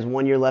Thompson has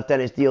 1 year left on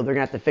his deal. They're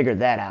going to have to figure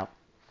that out.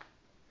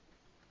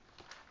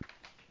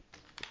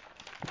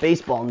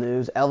 baseball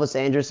news, Elvis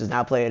Andrus has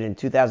now played in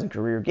 2,000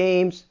 career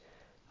games.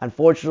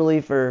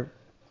 Unfortunately for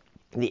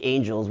the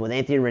Angels, with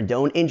Anthony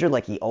Rendon injured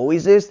like he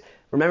always is,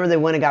 remember they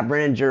went and got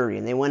Brandon Drury,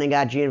 and they went and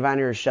got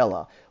Giovanni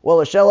Urshela. Well,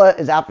 Urshela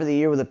is out for the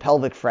year with a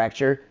pelvic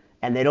fracture,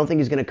 and they don't think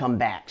he's going to come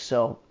back.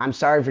 So I'm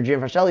sorry for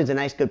Giovanni Urshela. He's a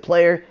nice, good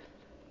player.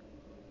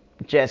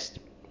 Just,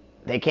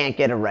 they can't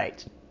get it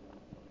right.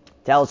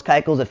 Dallas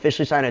Keuchel's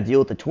officially signed a deal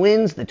with the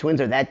Twins. The Twins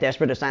are that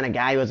desperate to sign a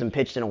guy who hasn't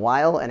pitched in a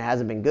while and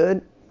hasn't been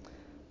good.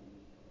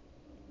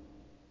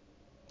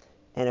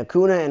 And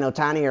Acuna and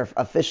Ohtani are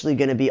officially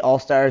going to be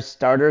all-stars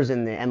starters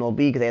in the MLB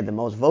because they had the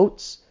most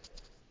votes.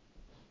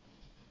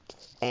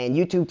 And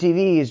YouTube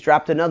TV has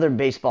dropped another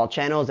baseball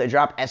channel. They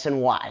dropped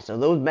SNY. So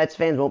those Mets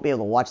fans won't be able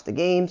to watch the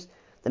games.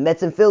 The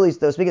Mets and Phillies,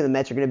 though, speaking of the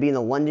Mets, are going to be in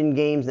the London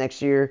games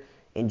next year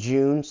in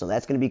June. So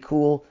that's going to be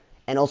cool.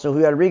 And also,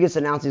 Julio Rodriguez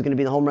announced he's going to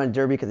be in the Home Run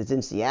Derby because it's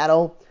in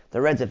Seattle.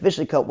 The Reds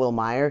officially cut Will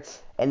Meyer.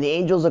 And the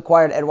Angels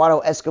acquired Eduardo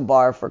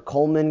Escobar for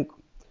Coleman,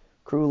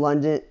 Crow,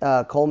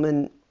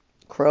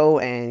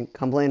 and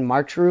Cumberland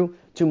Marktrue,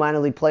 2 minor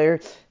league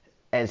players,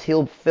 as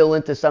he'll fill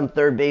into some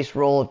third base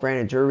role if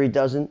Brandon Drury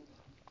doesn't.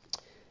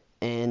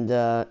 And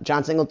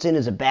John Singleton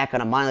is back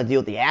on a minor deal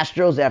with the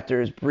Astros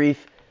after his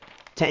brief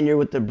tenure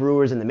with the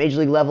Brewers in the major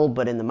league level,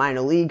 but in the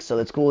minor league. So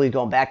that's cool. He's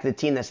going back to the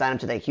team that signed him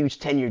to that huge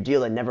 10-year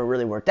deal that never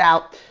really worked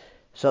out.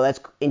 So that's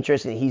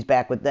interesting. He's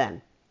back with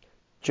them.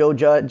 Aaron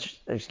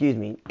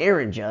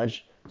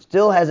Judge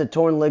still has a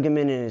torn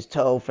ligament in his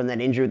toe from that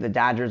injury with the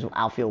Dodgers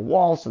outfield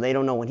wall, so they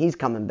don't know when he's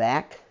coming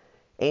back.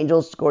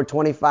 Angels scored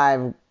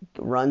 25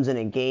 runs in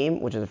a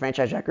game, which is a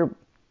franchise record,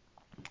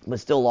 but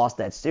still lost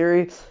that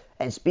series.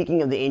 And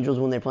speaking of the Angels,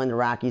 when they're playing the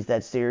Rockies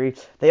that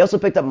series, they also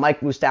picked up Mike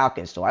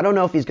Moustakas. So I don't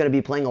know if he's going to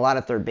be playing a lot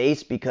of third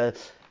base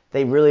because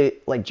they really,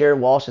 like Jared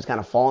Walsh has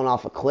kind of fallen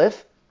off a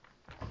cliff.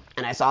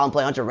 And I saw him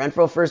play Hunter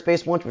Renfroe first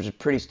base once, which is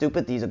pretty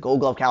stupid. He's a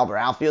Gold Glove caliber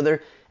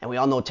outfielder, and we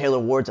all know Taylor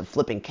Ward's a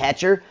flipping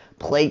catcher.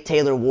 Play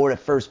Taylor Ward at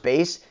first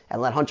base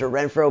and let Hunter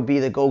Renfroe be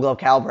the Gold Glove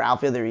caliber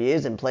outfielder he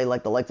is and play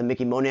like the likes of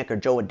Mickey Moniak or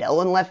Joe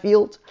Adell in left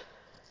field.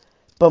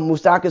 But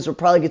Moustakas will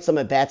probably get some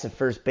at-bats at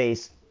first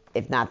base,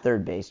 if not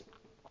third base.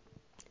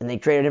 And they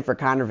traded him for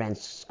Connor Van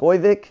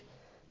Scoyvic.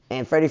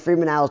 And Freddie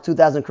Freeman now has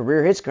 2,000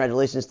 career hits.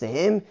 Congratulations to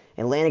him.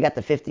 Atlanta got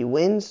the 50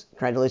 wins.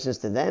 Congratulations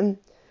to them.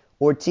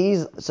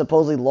 Ortiz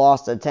supposedly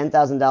lost a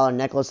 $10,000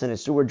 necklace in a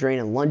sewer drain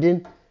in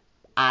London.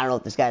 I don't know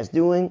what this guy's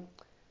doing.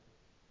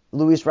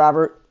 Luis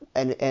Robert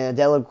and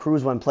Adela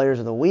Cruz won Players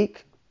of the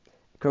Week.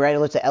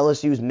 Congratulations to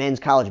LSU's men's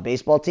college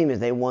baseball team as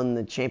they won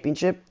the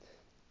championship.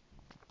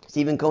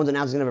 Stephen Cohen's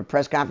announced he's going to have a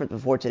press conference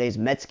before today's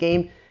Mets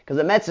game because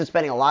the Mets are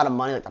spending a lot of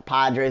money like the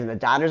Padres and the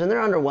Dodgers, and they're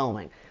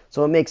underwhelming.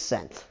 So it makes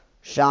sense.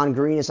 Sean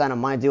Green has signed a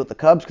minor deal with the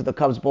Cubs because the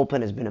Cubs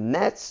bullpen has been a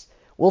mess.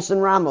 Wilson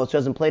Ramos, who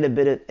hasn't played a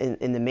bit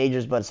in the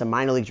majors but some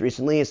minor leagues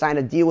recently, has signed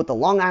a deal with the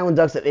Long Island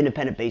Ducks of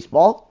independent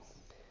baseball.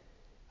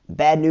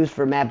 Bad news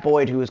for Matt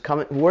Boyd, who was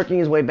working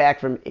his way back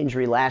from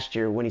injury last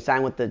year when he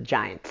signed with the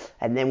Giants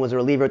and then was a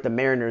reliever at the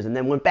Mariners and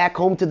then went back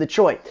home to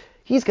Detroit.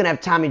 He's going to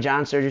have Tommy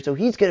John surgery, so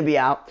he's going to be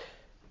out,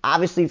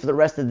 obviously, for the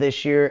rest of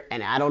this year,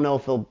 and I don't know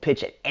if he'll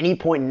pitch at any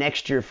point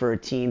next year for a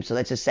team, so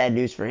that's just sad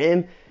news for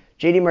him.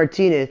 JD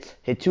Martinez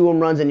hit 2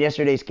 home runs in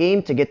yesterday's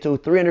game to get to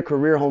 300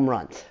 career home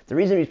runs. The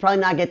reason he's probably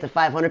not getting to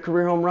 500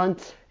 career home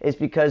runs is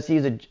because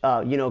he's a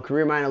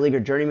career minor leaguer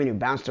journeyman who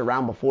bounced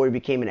around before he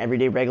became an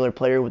everyday regular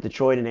player with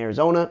Detroit and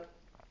Arizona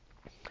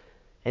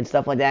and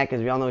stuff like that,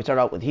 because we all know he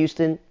started out with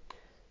Houston.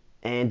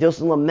 And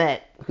Dilson Lamet,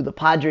 who the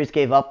Padres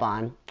gave up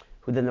on,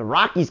 who then the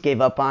Rockies gave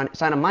up on,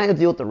 signed a minor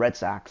deal with the Red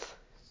Sox.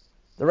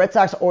 The Red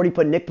Sox already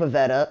put Nick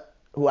Pivetta,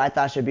 who I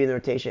thought should be in the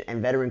rotation,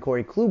 and veteran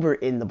Corey Kluber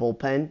in the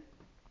bullpen.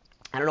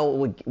 I don't know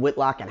with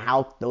Whitlock and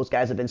how those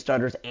guys have been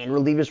starters and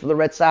relievers for the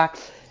Red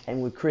Sox.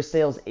 And with Chris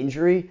Sale's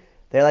injury,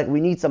 they're like,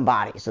 we need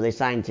somebody. So they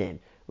signed him.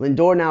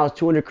 Lindor now has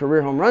 200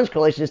 career home runs.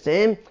 Congratulations to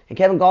him. And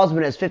Kevin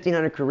Gausman has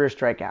 1,500 career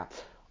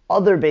strikeouts.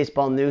 Other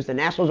baseball news, the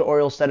Nationals and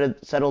Orioles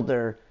settled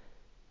their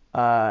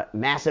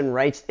Masson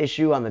rights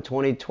issue on the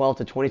 2012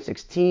 to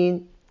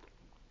 2016.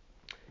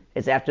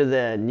 It's after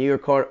the New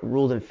York court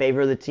ruled in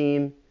favor of the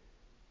team.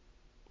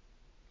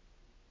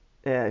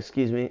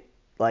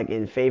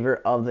 In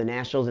favor of the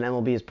Nationals, and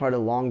MLB is part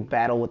of the long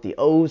battle with the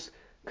O's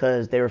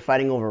because they were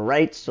fighting over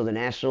rights, so the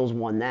Nationals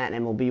won that,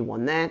 and MLB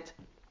won that.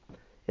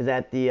 Is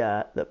that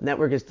the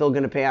network is still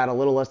going to pay out a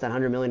little less than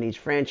 $100 million each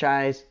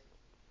franchise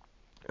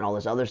and all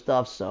this other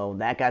stuff, so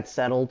that got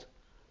settled.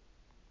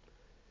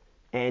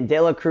 And De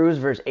La Cruz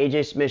versus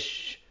AJ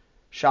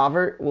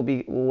Smith-Shawver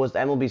was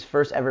MLB's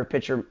first ever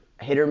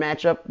pitcher-hitter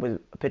matchup with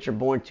a pitcher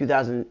born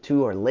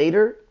 2002 or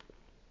later.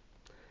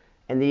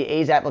 And the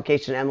A's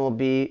application to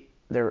MLB,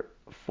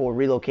 for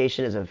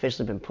relocation has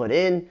officially been put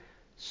in,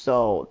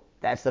 so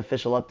that's the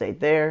official update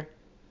there.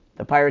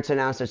 The Pirates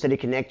announced their City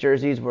Connect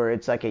jerseys, where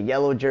it's like a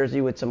yellow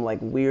jersey with some like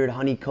weird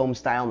honeycomb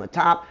style on the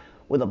top,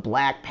 with a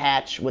black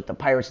patch with the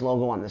Pirates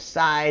logo on the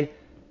side,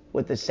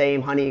 with the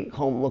same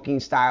honeycomb looking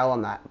style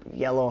on the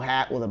yellow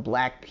hat with a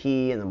black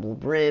P and the blue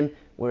brim,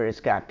 where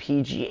it's got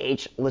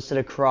PGH listed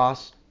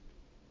across.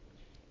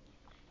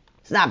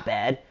 It's not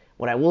bad.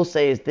 What I will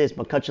say is this: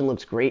 McCutcheon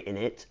looks great in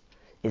it.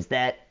 Is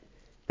that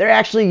they're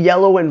actually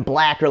yellow and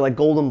black or like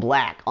golden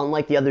black,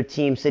 unlike the other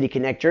Team City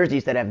Connect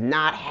jerseys that have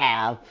not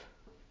have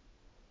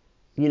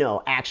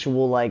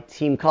actual like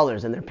team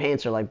colors, and their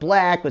pants are like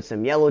black with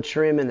some yellow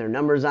trim and their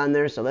numbers on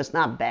there, so that's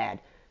not bad.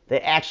 They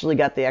actually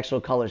got the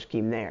actual color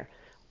scheme there.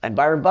 And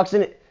Byron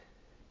Buxton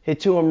hit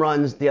 2 home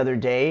runs the other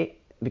day,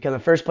 become the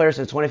first player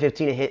since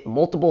 2015 to hit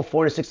multiple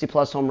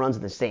 460-plus home runs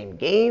in the same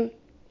game.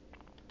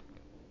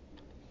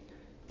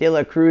 De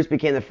La Cruz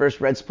became the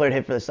first Reds player to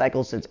hit for the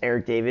cycle since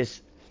Eric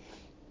Davis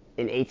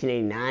in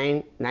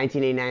 1989,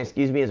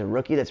 as a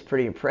rookie. That's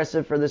pretty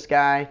impressive for this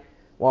guy.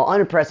 While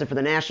unimpressive for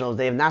the Nationals,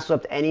 they have not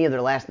swept any of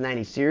their last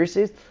 90 series.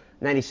 This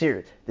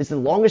is the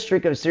longest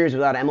streak of a series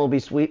without an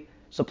MLB sweep,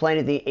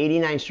 supplanted the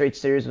 89 straight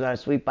series without a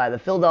sweep by the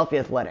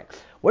Philadelphia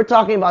Athletics. We're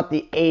talking about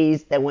the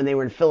A's that when they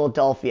were in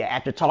Philadelphia,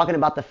 after talking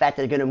about the fact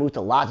that they're going to move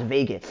to Las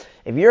Vegas.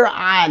 If you're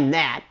on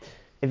that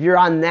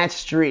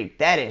streak,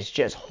 that is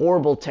just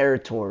horrible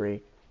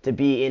territory to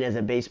be in as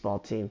a baseball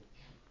team.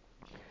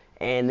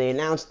 And they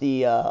announced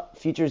the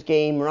Futures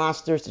game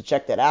rosters to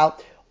check that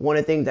out. One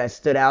of the things that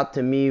stood out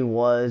to me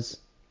was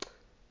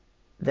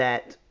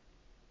that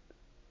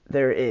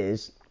there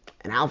is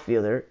an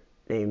outfielder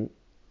named,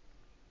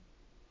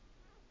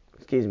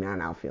 not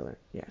an outfielder,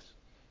 yes.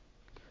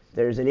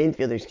 There's an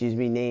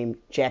infielder, named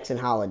Jackson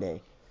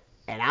Holliday.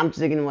 And I'm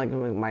thinking like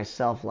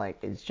myself, like,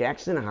 is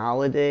Jackson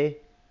Holliday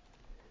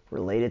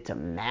related to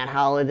Matt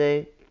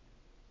Holliday?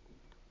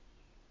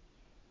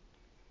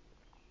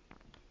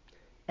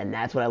 And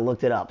that's what I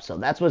looked it up. So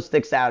that's what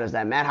sticks out, is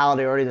that Matt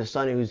Holliday already the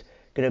son who's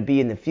going to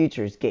be in the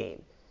Futures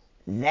game.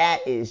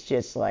 That is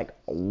just like,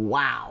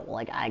 wow.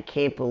 Like, I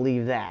can't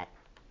believe that.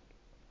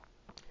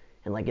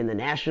 And like in the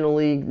National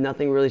League,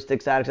 nothing really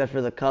sticks out except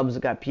for the Cubs.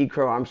 Got Pete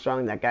Crow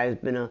Armstrong. That guy's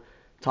been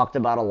talked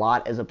about a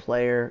lot as a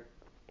player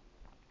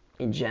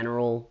in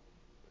general.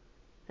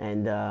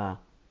 And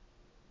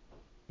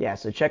yeah,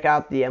 so check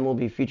out the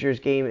MLB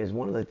Futures game. Is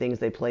one of the things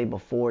they play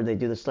before they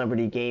do the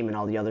celebrity game and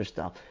all the other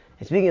stuff.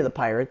 And speaking of the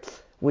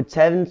Pirates, with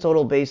 10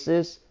 total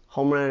bases,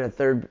 home run and a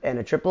third and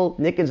a triple,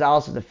 Nick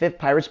Gonzalez is the 5th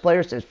Pirates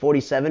player since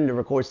 47 to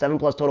record 7+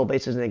 total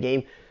bases in a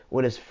game,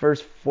 with his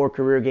first 4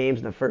 career games,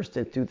 and the first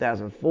in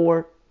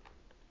 2004.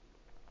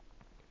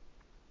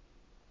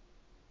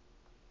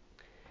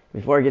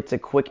 Before I get to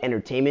quick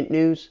entertainment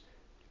news,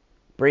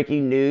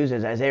 breaking news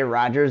is Isaiah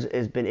Rodgers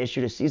has been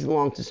issued a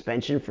season-long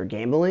suspension for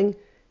gambling.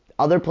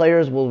 Other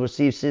players will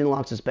receive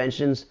season-long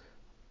suspensions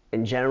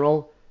in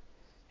general.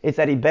 It's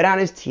that he bet on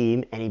his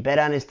team, and he bet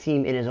on his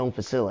team in his own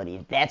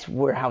facility. That's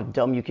how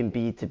dumb you can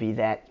be to be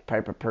that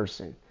type of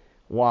person.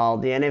 While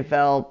the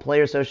NFL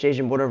Player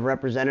Association Board of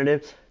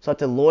Representatives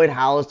selected Lloyd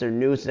Hollis, their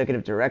new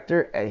executive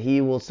director, and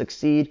he will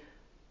succeed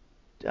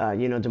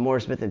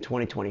DeMaurice Smith in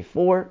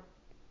 2024.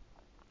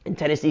 And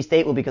Tennessee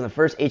State will become the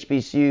first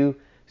HBCU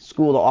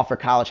school to offer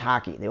college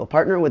hockey. They will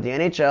partner with the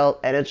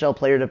NHL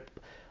Player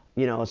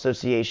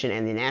Association,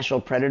 and the National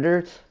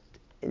Predator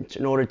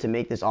in order to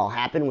make this all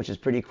happen, which is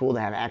pretty cool to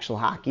have actual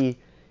hockey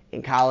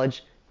in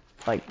college.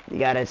 Like, you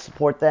gotta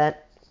support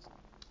that.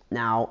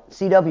 Now,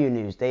 CW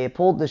News. They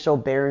pulled the show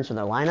Barons from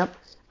their lineup.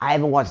 I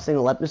haven't watched a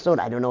single episode.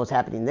 I don't know what's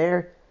happening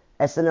there.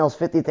 SNL's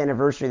 50th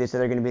anniversary, they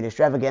said they're going to be an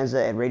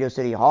extravaganza at Radio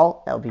City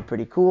Hall. That would be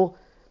pretty cool.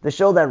 The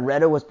show that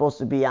Retta was supposed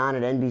to be on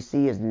at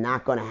NBC is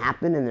not going to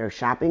happen, and they're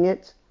shopping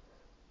it.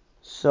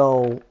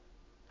 So,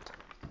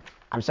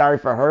 I'm sorry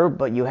for her,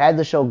 but you had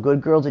the show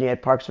Good Girls and you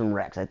had Parks and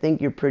Recs. I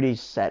think you're pretty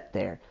set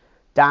there.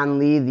 Don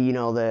Lee,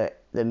 the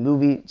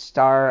movie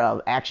star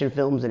of action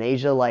films in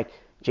Asia, like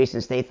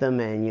Jason Statham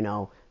and,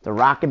 The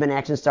Rock have been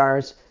action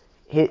stars.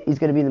 He's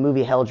going to be in the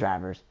movie Hell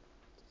Drivers.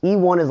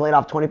 E1 has laid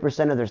off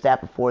 20% of their staff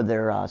before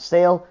their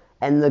sale.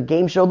 And the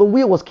game show The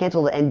Wheel was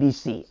canceled at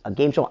NBC, a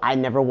game show I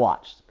never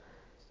watched.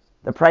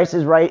 The Price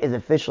is Right is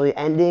officially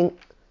ending.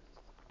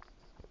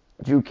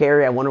 Drew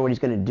Carey, I wonder what he's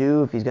going to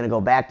do, if he's going to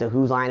go back to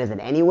Whose Line Is It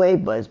Anyway,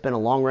 but it's been a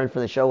long run for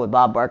the show with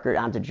Bob Barker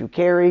onto Drew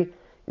Carey.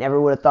 Never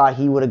would have thought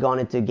he would have gone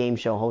into game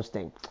show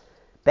hosting.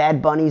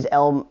 Bad Bunny's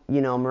El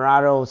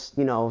Morado,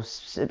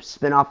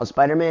 spin-off of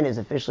Spider-Man is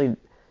officially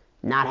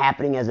not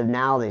happening as of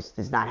now.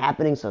 It's not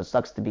happening, so it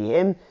sucks to be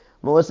him.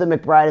 Melissa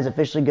McBride is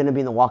officially going to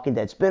be in the Walking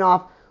Dead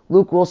spin-off.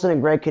 Luke Wilson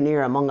and Greg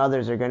Kinnear, among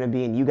others, are going to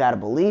be in You Gotta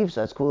Believe,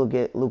 so it's cool to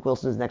get Luke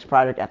Wilson's next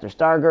project after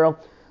Stargirl.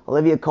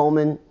 Olivia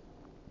Colman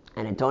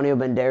and Antonio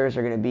Banderas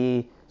are going to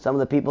be some of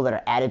the people that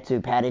are added to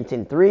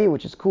Paddington 3,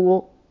 which is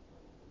cool.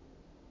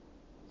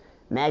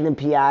 Magnum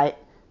P.I.,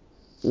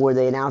 where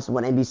they announced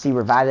when NBC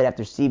revived it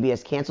after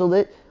CBS canceled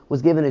it,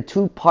 was given a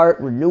 2-part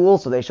renewal,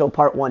 so they show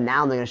part 1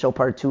 now, and they're going to show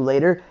part 2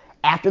 later.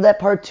 After that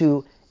part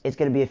 2, it's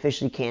going to be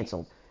officially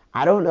canceled.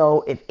 I don't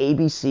know if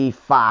ABC,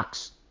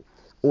 Fox,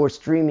 or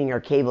streaming or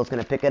cable is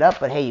going to pick it up,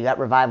 but hey, you got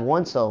Revive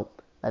 1, so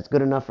that's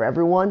good enough for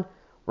everyone.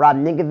 Rob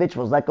Ninkovich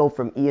was let go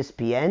from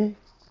ESPN.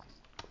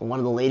 One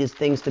of the latest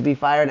things to be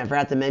fired. And I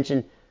forgot to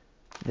mention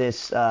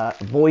this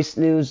Voice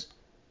news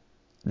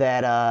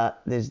that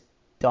this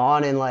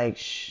Dawn and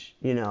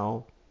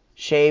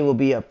Shay will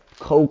be a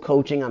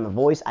co-coaching on The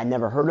Voice. I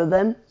never heard of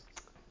them.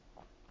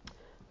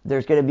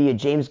 There's going to be a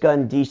James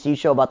Gunn DC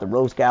show about the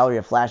Rogues Gallery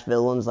of Flash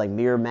villains like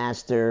Mirror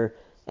Master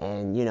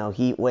and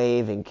Heat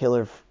Wave and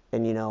Killer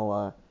and you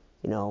know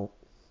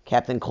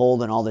Captain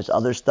Cold and all this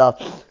other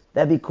stuff.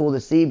 That'd be cool to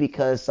see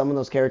because some of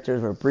those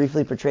characters were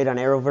briefly portrayed on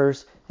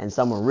Arrowverse and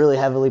some were really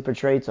heavily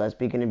portrayed, so that's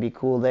going to be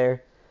cool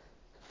there.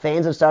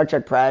 Fans of Star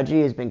Trek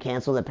Prodigy has been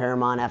canceled at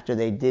Paramount after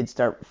they did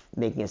start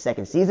making a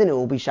second season. It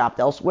will be shopped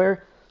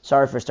elsewhere.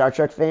 Sorry for Star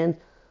Trek fans.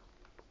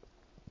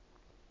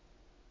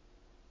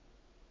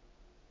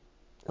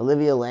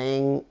 Olivia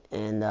Lang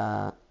and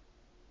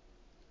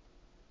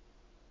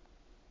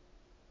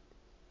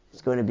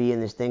is going to be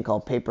in this thing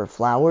called Paper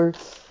Flower.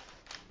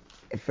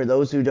 For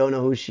those who don't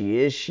know who she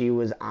is, she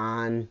was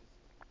on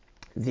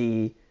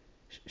the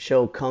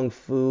show Kung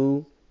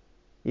Fu,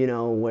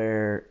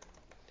 where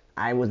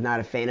I was not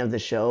a fan of the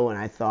show and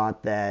I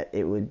thought that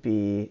it would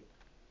be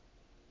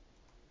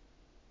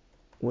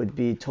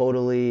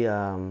totally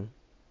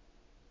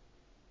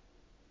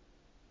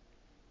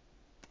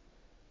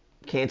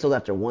canceled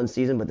after one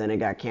season, but then it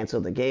got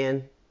canceled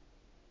again.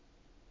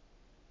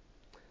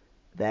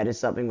 That is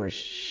something where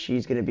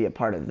she's going to be a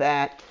part of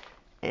that.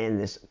 And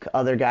this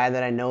other guy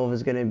that I know of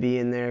is going to be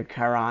in there,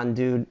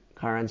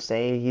 Karan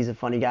Say. He's a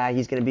funny guy.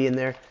 He's going to be in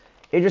there.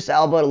 Idris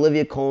Elba,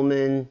 Olivia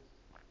Colman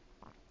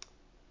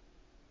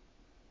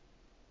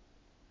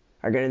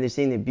are going to be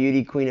seeing the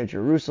Beauty Queen of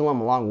Jerusalem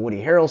along with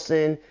Woody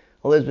Harrelson.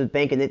 Elizabeth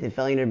Banks and Nathan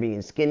Fillion are being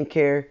in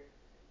Skincare.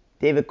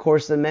 David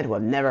Corsemet, who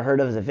I've never heard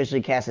of, is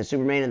officially cast as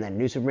Superman in that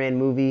new Superman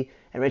movie.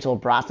 And Rachel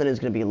Brosnan is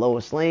going to be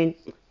Lois Lane.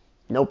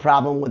 No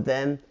problem with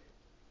them.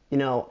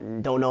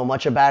 Don't know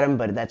much about him,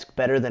 but that's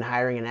better than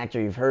hiring an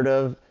actor you've heard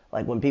of.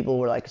 Like when people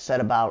were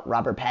upset about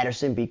Robert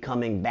Pattinson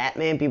becoming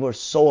Batman, people were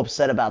so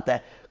upset about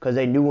that because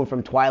they knew him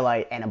from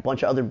Twilight and a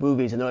bunch of other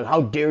movies, and they're like,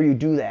 how dare you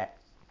do that?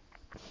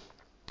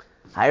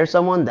 Hire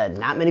someone that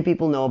not many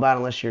people know about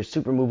unless you're a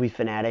super movie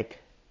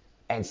fanatic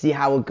and see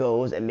how it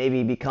goes and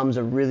maybe becomes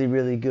a really,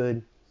 really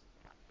good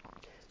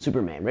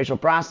Superman. Rachel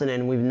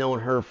Brosnahan, we've known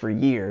her for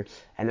years,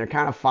 and they're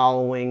kind of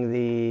following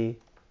the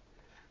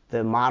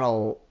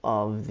model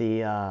of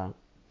the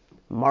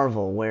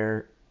Marvel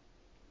where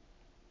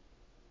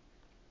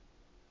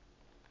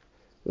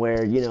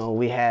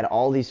we had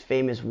all these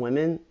famous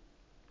women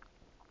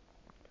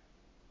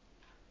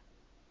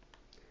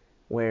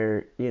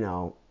where we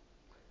had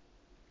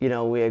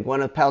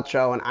Gwyneth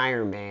Paltrow and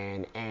Iron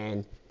Man,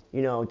 and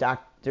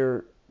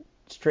Doctor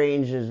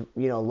Strange's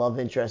love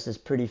interest is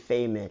pretty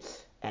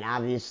famous, and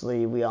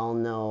obviously we all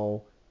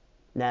know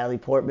Natalie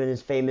Portman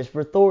is famous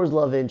for Thor's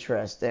love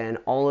interest and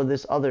all of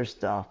this other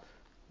stuff,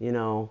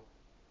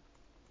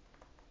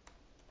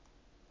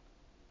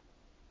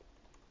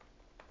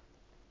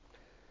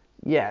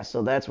 Yeah,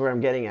 so that's where I'm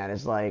getting at.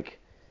 Is like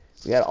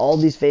we got all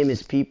these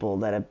famous people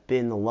that have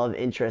been the love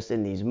interest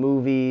in these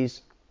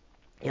movies.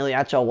 Haley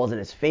Atwell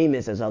wasn't as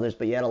famous as others,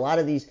 but you had a lot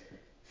of these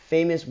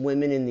famous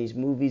women in these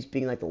movies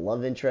being like the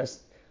love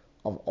interest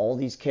of all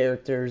these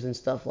characters and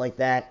stuff like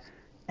that.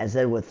 As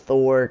said with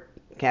Thor,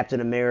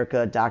 Captain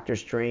America, Doctor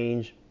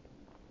Strange,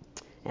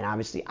 and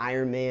obviously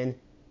Iron Man.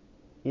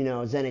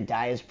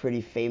 Zendaya is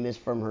pretty famous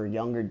from her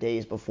younger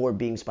days before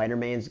being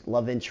Spider-Man's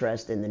love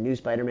interest in the new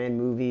Spider-Man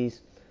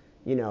movies.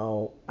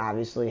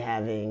 Obviously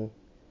having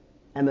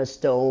Emma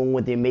Stone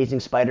with the Amazing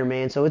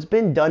Spider-Man. So it's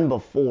been done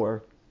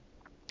before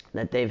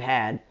that they've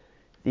had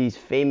these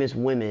famous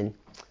women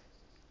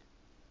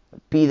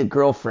be the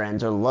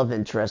girlfriends or love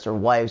interests or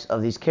wives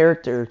of these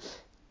characters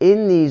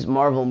in these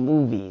Marvel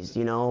movies,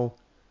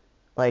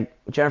 Like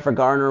Jennifer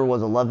Garner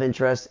was a love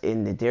interest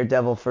in the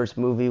Daredevil first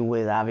movie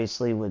with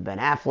Ben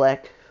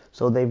Affleck.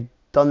 So they've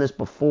done this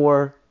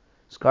before.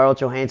 Scarlett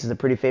Johansson is a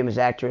pretty famous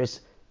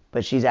actress,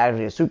 but she's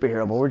actually a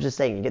superhero. But we're just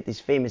saying, you get these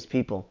famous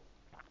people.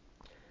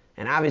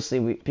 And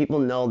obviously, people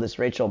know this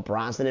Rachel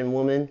Brosnahan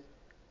woman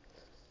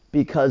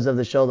because of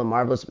the show The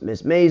Marvelous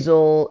Miss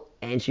Maisel,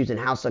 and she was in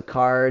House of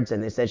Cards,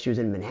 and they said she was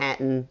in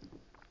Manhattan,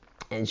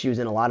 and she was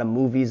in a lot of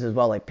movies as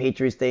well, like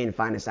Patriots Day and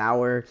Finest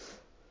Hour,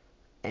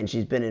 and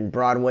she's been in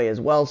Broadway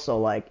as well,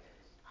 so, I'm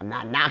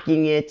not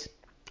knocking it.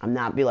 I'm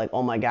not be like,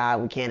 oh my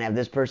God, we can't have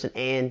this person,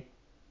 and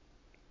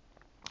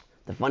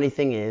the funny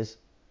thing is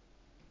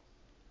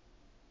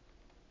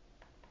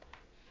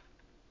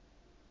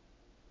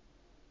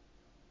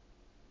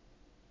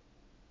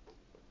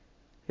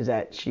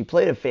that she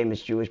played a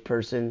famous Jewish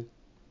person,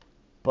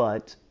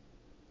 but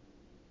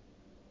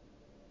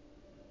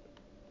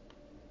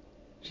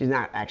she's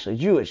not actually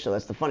Jewish, so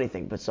that's the funny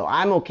thing. But so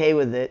I'm okay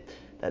with it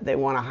that they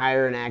want to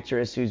hire an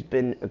actress who's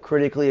been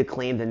critically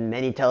acclaimed in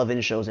many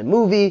television shows and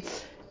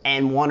movies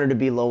and want her to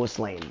be Lois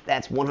Lane.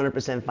 That's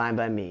 100% fine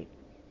by me.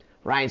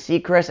 Ryan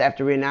Seacrest,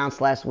 after we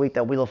announced last week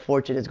that Wheel of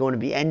Fortune is going to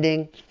be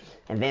ending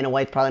and Vanna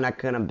White's probably not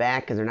going to come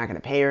back because they're not going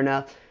to pay her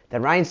enough,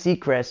 that Ryan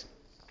Seacrest,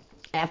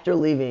 after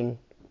leaving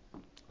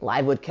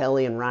Live with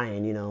Kelly and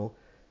Ryan,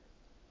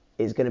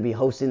 is going to be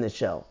hosting the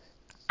show.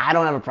 I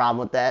don't have a problem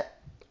with that.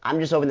 I'm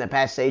just hoping that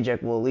Pat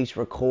Sajak will at least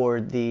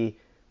record the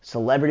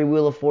Celebrity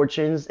Wheel of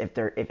Fortunes if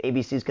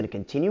ABC is going to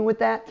continue with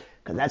that,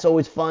 because that's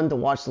always fun to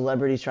watch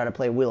celebrities try to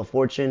play Wheel of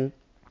Fortune.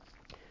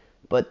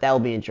 but that'll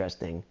be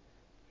interesting.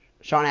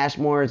 Shawn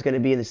Ashmore is going to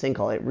be in this thing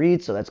called It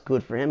Reads, so that's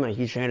good for him. A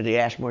huge fan of the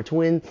Ashmore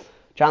twins.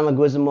 John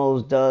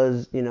Leguizamo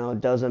does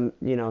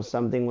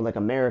something with like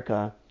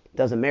America,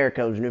 which is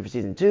new for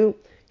season 2.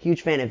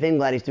 Huge fan of him,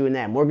 glad he's doing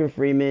that. Morgan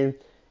Freeman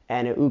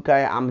and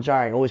Ukai Amjar,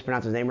 I always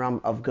pronounce his name wrong,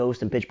 of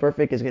Ghost and Pitch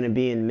Perfect, is going to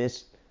be in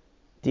Miss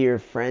Dear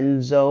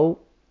Friend Zoe,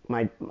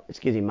 My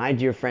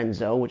Dear Friend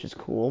Zoe, which is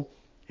cool.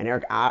 And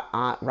Eric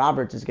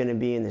Roberts is going to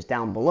be in this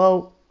Down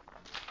Below.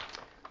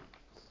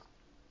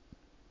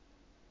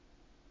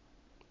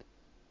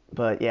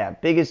 But yeah,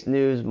 biggest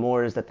news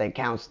more is that they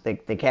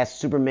cast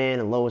Superman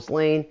and Lois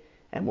Lane,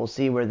 and we'll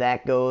see where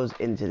that goes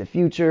into the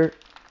future.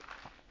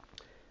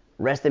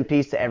 Rest in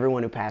peace to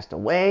everyone who passed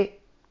away.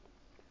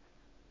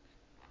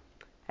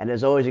 And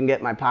as always, you can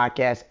get my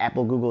podcast,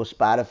 Apple, Google,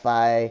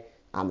 Spotify,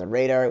 On the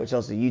Radar, which is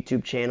also a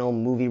YouTube channel,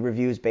 movie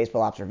reviews,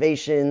 baseball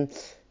observation.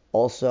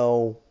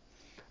 Also,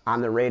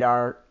 On the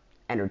Radar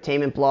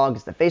entertainment blog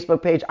is the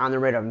Facebook page.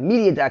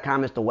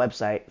 OnTheRadarMedia.com is the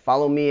website.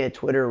 Follow me at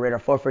Twitter,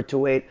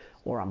 Radar4428,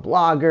 or on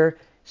Blogger.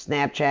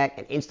 Snapchat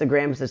and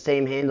Instagram is the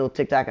same handle.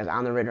 TikTok is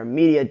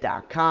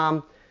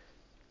OnTheRadarMedia.com.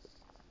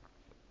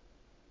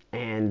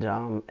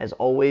 And as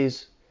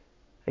always,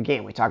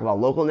 again, we talk about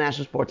local,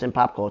 national sports, and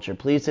pop culture.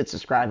 Please hit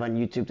subscribe on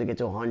YouTube to get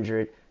to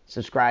 100.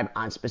 Subscribe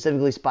on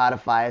specifically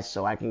Spotify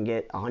so I can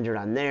get 100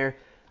 on there.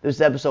 This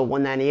is episode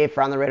 198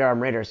 for On the Radar. I'm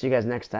Radar. See you guys next time.